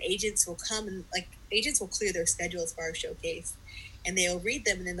 And then agents will come and agents will clear their schedules for our showcase, and they'll read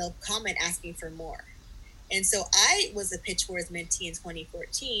them and then they'll comment asking for more. And so I was a Pitch Wars mentee in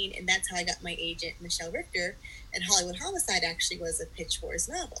 2014, and that's how I got my agent, Michelle Richter. And Hollywood Homicide actually was a Pitch Wars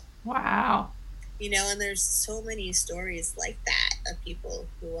novel. Wow. You know, and there's so many stories like that of people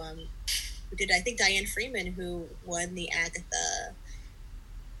who did. I think Diane Freeman, who won the Agatha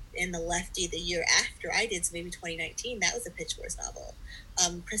and the Lefty the year after I did, so maybe 2019, that was a Pitch Wars novel.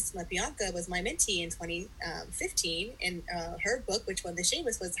 Kristen LaBianca was my mentee in 2015, and her book, which won the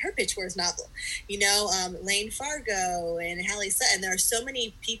Shameless, was her Pitch Wars novel. You know, Lane Fargo and Hallie Sutton. There are so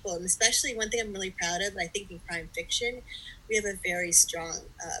many people, and especially one thing I'm really proud of, and I think in crime fiction, we have a very strong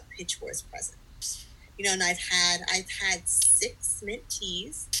Pitch Wars presence. You know, and I've had 6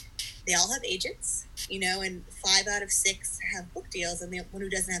 mentees. They all have agents, you know, and 5 out of 6 have book deals, and the one who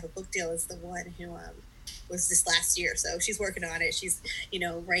doesn't have a book deal is the one who was this last year. So she's working on it. She's, you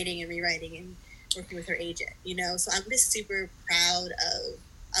know, writing and rewriting and working with her agent, you know. So I'm just super proud of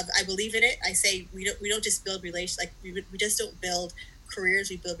I believe in it. I say we don't just build relations, like we just don't build careers,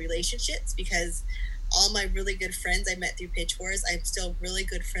 we build relationships, because all my really good friends I met through Pitch Wars, I'm still really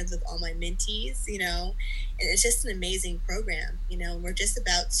good friends with all my mentees, you know, and it's just an amazing program, you know. We're just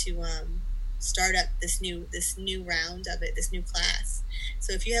about to start up this new round of it, this new class.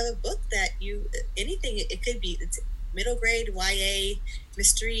 So if you have a book that anything, it could be, it's middle grade, YA,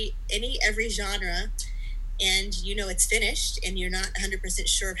 mystery, every genre, and you know it's finished and you're not 100%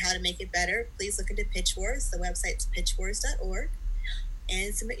 sure of how to make it better, please look into Pitch Wars. The website's pitchwars.org,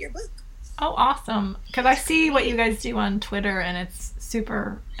 and submit your book. Oh, awesome. Because I see what you guys do on Twitter, and it's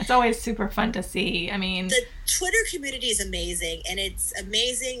always super fun to see. I mean, the Twitter community is amazing, and it's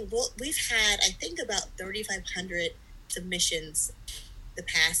amazing. Well, we've had, I think, about 3,500 submissions the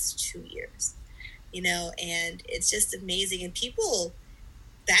past 2 years, you know, and it's just amazing. And people,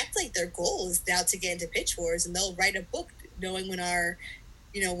 that's like their goal is now to get into Pitch Wars, and they'll write a book knowing when our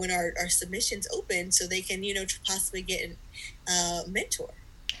submissions open, so they can, you know, possibly get a mentor.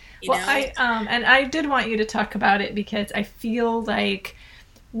 Well, I did want you to talk about it, because I feel like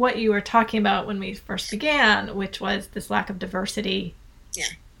what you were talking about when we first began, which was this lack of diversity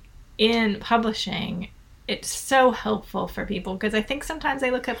in publishing, it's so helpful for people, because I think sometimes they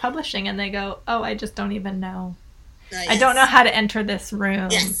look at publishing and they go, oh, I just don't even know. Yes. I don't know how to enter this room.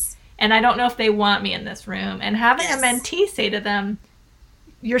 Yes. And I don't know if they want me in this room. And having a mentee say to them,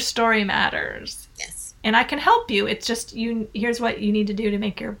 your story matters. Yes. And I can help you. It's just here's what you need to do to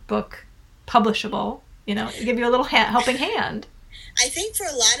make your book publishable. You know, give you a little helping hand. I think for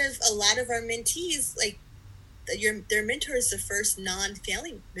a lot of our mentees, like their mentor is the first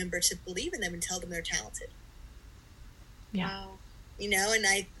non-family member to believe in them and tell them they're talented. Yeah. Wow. You know, and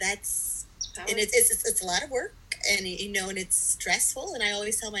it's a lot of work, and you know, and it's stressful. And I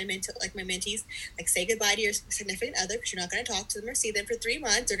always tell my mentees, like, say goodbye to your significant other, because you're not going to talk to them or see them for 3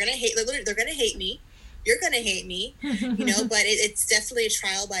 months. They're going to hate me. You're going to hate me, you know, but it's definitely a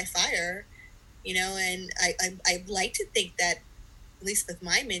trial by fire, you know, and I like to think that, at least with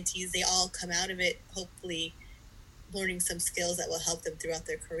my mentees, they all come out of it hopefully learning some skills that will help them throughout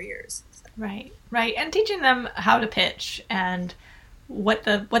their careers. So. Right. And teaching them how to pitch and what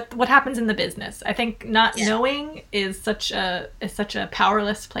happens in the business. I think not knowing is such a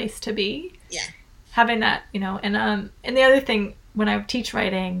powerless place to be. Yeah. Having that, and the other thing when I teach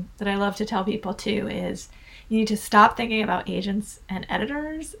writing that I love to tell people too is you need to stop thinking about agents and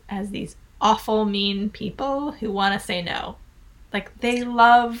editors as these awful, mean people who want to say no. Like, they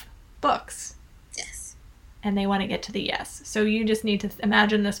love books. Yes. And they want to get to the yes. So you just need to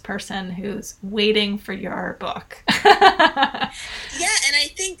imagine this person who's waiting for your book. Yeah, and I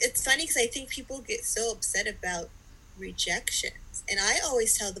think it's funny because I think people get so upset about rejections. And I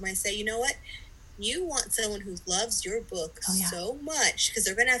always tell them, I say, you know what? You want someone who loves your book so much because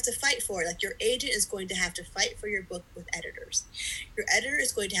they're going to have to fight for it. Like, your agent is going to have to fight for your book with editors. Your editor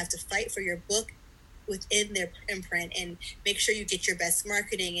is going to have to fight for your book within their imprint and make sure you get your best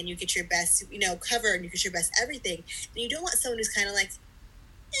marketing and you get your best, cover and you get your best everything. And you don't want someone who's kind of like,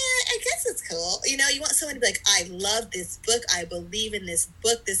 I guess it's cool. You want someone to be like, I love this book. I believe in this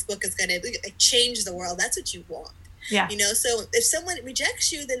book. This book is going to change the world. That's what you want. Yeah. So if someone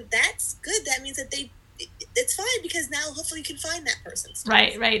rejects you, then that's good. That means that it's fine because now hopefully you can find that person.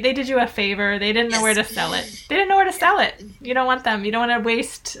 Right. They did you a favor. They didn't know where to sell it. They didn't know where to sell it. You don't want them. You don't want to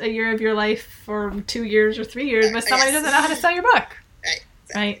waste a year of your life or 2 years or 3 years with somebody who doesn't know how to sell your book.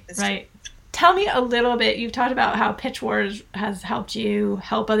 Right. Exactly. Right. Tell me a little bit. You've talked about how Pitch Wars has helped you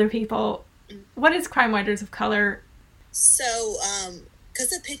help other people. What is Crime Writers of Color? So,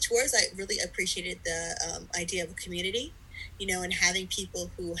 because of Pitch Wars, I really appreciated the idea of a community, and having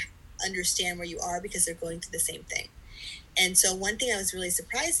people who understand where you are because they're going through the same thing. And so one thing I was really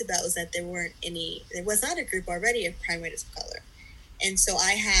surprised about was that there was not a group already of Crime Writers of Color. And so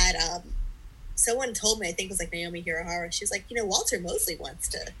I had, someone told me, I think it was like Naomi Hirahara, she was like, Walter Mosley wants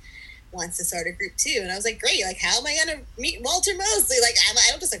to start a group too. And I was like, great, like, how am I going to meet Walter Mosley? Like, I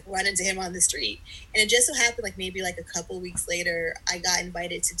don't just like run into him on the street. And it just so happened, like maybe like a couple weeks later, I got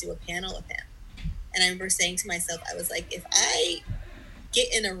invited to do a panel with him. And I remember saying to myself, I was like, if I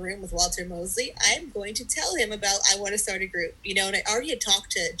get in a room with Walter Mosley, I'm going to tell him about, I want to start a group, and I already had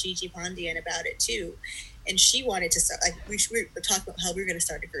talked to Gigi Pondian about it too. And she wanted to start, like, we were talking about how we were going to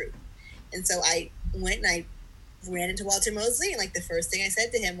start a group. And so I went and I ran into Walter Mosley, and like the first thing I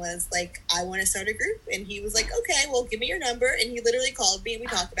said to him was like, I want to start a group. And he was like, okay, well, give me your number. And he literally called me and we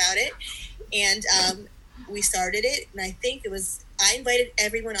talked about it. And we started it. And I think I invited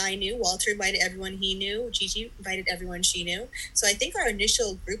everyone I knew. Walter invited everyone he knew. Gigi invited everyone she knew. So I think our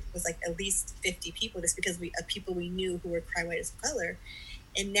initial group was like at least 50 people, just because of people we knew who were Crime Writers of Color.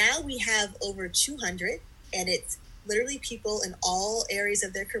 And now we have over 200, and it's literally people in all areas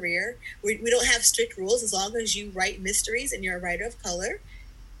of their career. We don't have strict rules. As long as you write mysteries and you're a writer of color,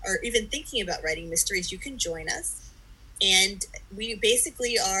 or even thinking about writing mysteries, you can join us. And we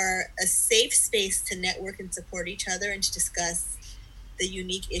basically are a safe space to network and support each other and to discuss the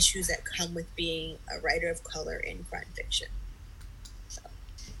unique issues that come with being a writer of color in crime fiction. So.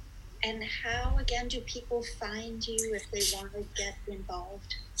 And how, again, do people find you if they want to get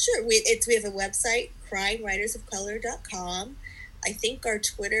involved? Sure. We have a website, crimewritersofcolor.com. I think our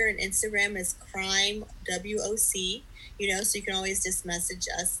Twitter and Instagram is crimewoc, so you can always just message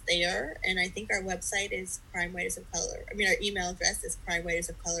us there. And I think our website is Crime Writers of Color. Our email address is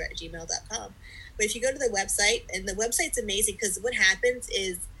crimewritersofcolor@gmail.com. But if you go to the website, and the website's amazing because what happens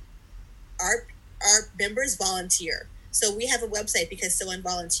is our members volunteer. So we have a website because someone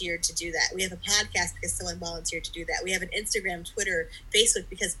volunteered to do that. We have a podcast because someone volunteered to do that. We have an Instagram, Twitter, Facebook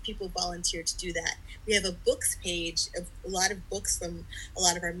because people volunteered to do that. We have a books page of a lot of books from a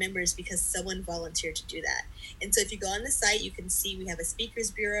lot of our members because someone volunteered to do that. And so if you go on the site, you can see we have a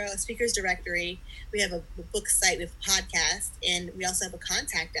speakers bureau, a speakers directory. We have a book site with a podcast, and we also have a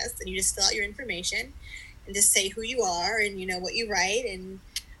contact us. And you just fill out your information and just say who you are and what you write, and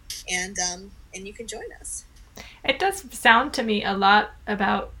you can join us. It does sound to me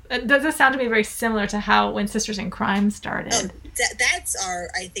very similar to how when Sisters in Crime started. Oh, that's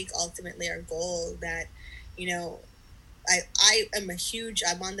I think ultimately our goal, that, I'm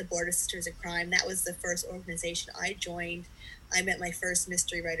on the board of Sisters in Crime. That was the first organization I joined. I met my first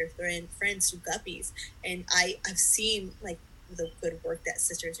mystery writer friends through Guppies, and I've seen like the good work that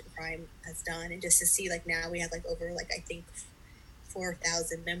Sisters in Crime has done, and just to see like now we have like over like I think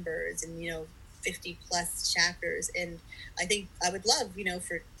 4,000 members and 50 plus chapters, and I think I would love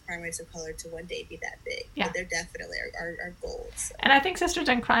for Crime Writers of Color to one day be that big. Yeah. But they're definitely our goals. So. And I think Sisters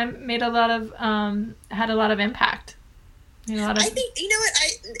in Crime had a lot of impact. I think, you know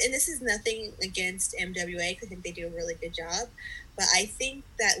what, and this is nothing against MWA, because I think they do a really good job, but I think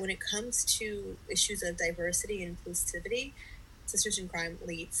that when it comes to issues of diversity and inclusivity, Sisters in Crime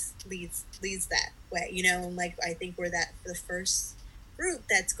leads that way, you know, and like, I think we're the first group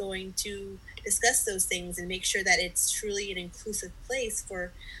that's going to discuss those things and make sure that it's truly an inclusive place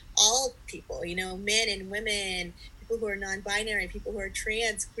for all people, you know, men and women, people who are non-binary, people who are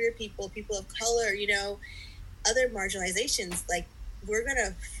trans, queer people of color, you know, other marginalizations. Like, we're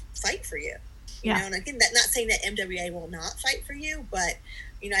gonna fight for you, you know. And again, that not saying that MWA will not fight for you, but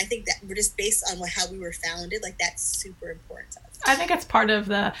you know, I think that we're just based on how we were founded, like that's super important to us. I think it's part of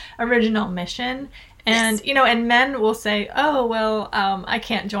the original mission. And, you know, and men will say, oh, well, I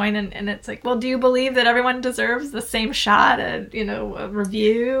can't join. And it's like, well, do you believe that everyone deserves the same shot at, you know, a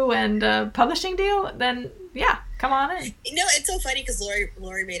review and a publishing deal? Then, yeah, come on in. You know, it's so funny because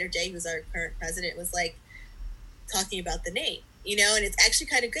Lori Mader Day, who's our current president, was like talking about the name, you know, and it's actually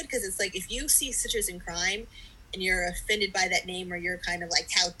kind of good because it's like, if you see Sisters in Crime and you're offended by that name, or you're kind of like,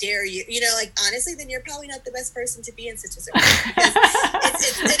 how dare you, you know, like, honestly, then you're probably not the best person to be in Sisters in Crime,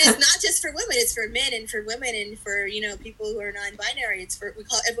 because it is not just for women, it's for men and for women and for, you know, people who are non-binary. It's for, we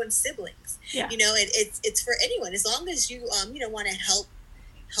call everyone siblings, you know, it's for anyone, as long as you, you know, want to help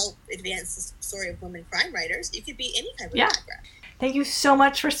advance the story of women crime writers. You could be any type of background. Thank you so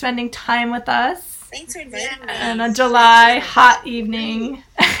much for spending time with us. Thanks for inviting me. On a July hot evening.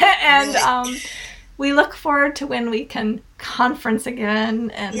 And we look forward to when we can conference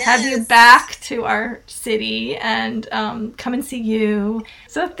again and have you back to our city and come and see you.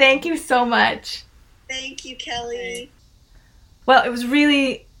 So thank you so much. Thank you, Kellye. Well, it was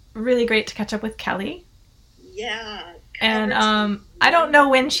really, really great to catch up with Kellye. Yeah. And I don't know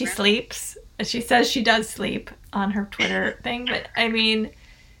when she sleeps. She says she does sleep on her Twitter thing, but I mean,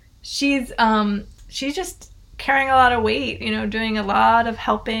 she's just carrying a lot of weight, you know, doing a lot of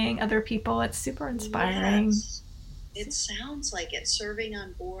helping other people. It's super inspiring. Yes. It sounds like it, serving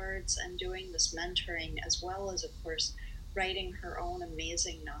on boards and doing this mentoring, as well as, of course, writing her own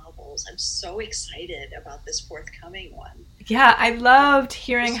amazing novels. I'm so excited about this forthcoming one. Yeah, I loved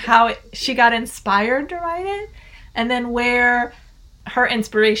hearing how she got inspired to write it, and then where her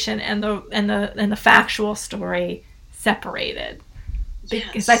inspiration and the factual story separated.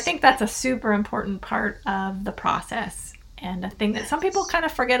 Because I think that's a super important part of the process, and a thing that some people kind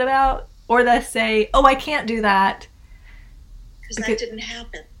of forget about, or they say, oh, I can't do that. Because that didn't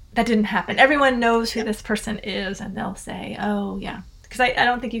happen. That didn't happen. Everyone knows who this person is, and they'll say, oh, yeah. Because I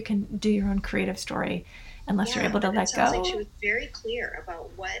don't think you can do your own creative story unless you're able to let go. Like she was very clear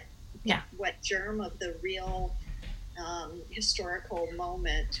about what germ of the real historical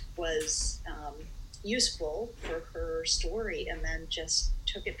moment was useful for her story, and then just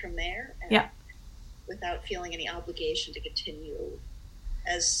took it from there, and without feeling any obligation to continue.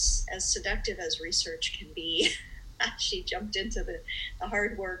 As seductive as research can be, she jumped into the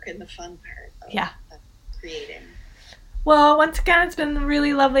hard work and the fun part of creating. Well, once again, it's been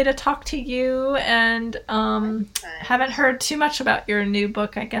really lovely to talk to you, and haven't heard too much about your new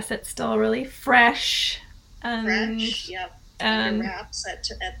book. I guess it's still really fresh. Yep. And wraps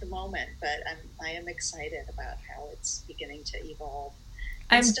at the moment, but I am excited about how it's beginning to evolve.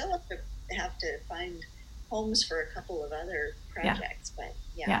 I still have to find homes for a couple of other projects, but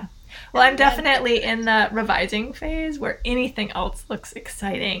well, I'm definitely in the revising phase where anything else looks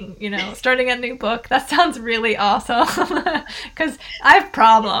exciting. You know, starting a new book, that sounds really awesome. Because I have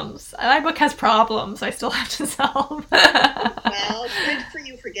problems. My book has problems I still have to solve. Well, good for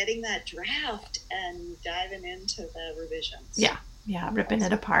you for getting that draft and diving into the revisions. Yeah, ripping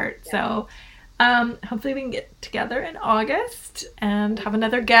it apart. So hopefully we can get together in August and have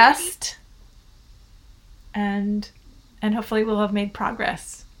another guest. And hopefully we'll have made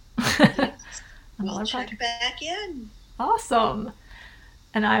progress. We'll check back in. Awesome.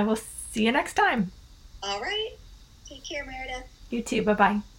 And I will see you next time. All right. Take care, Meredith. You too. Bye-bye.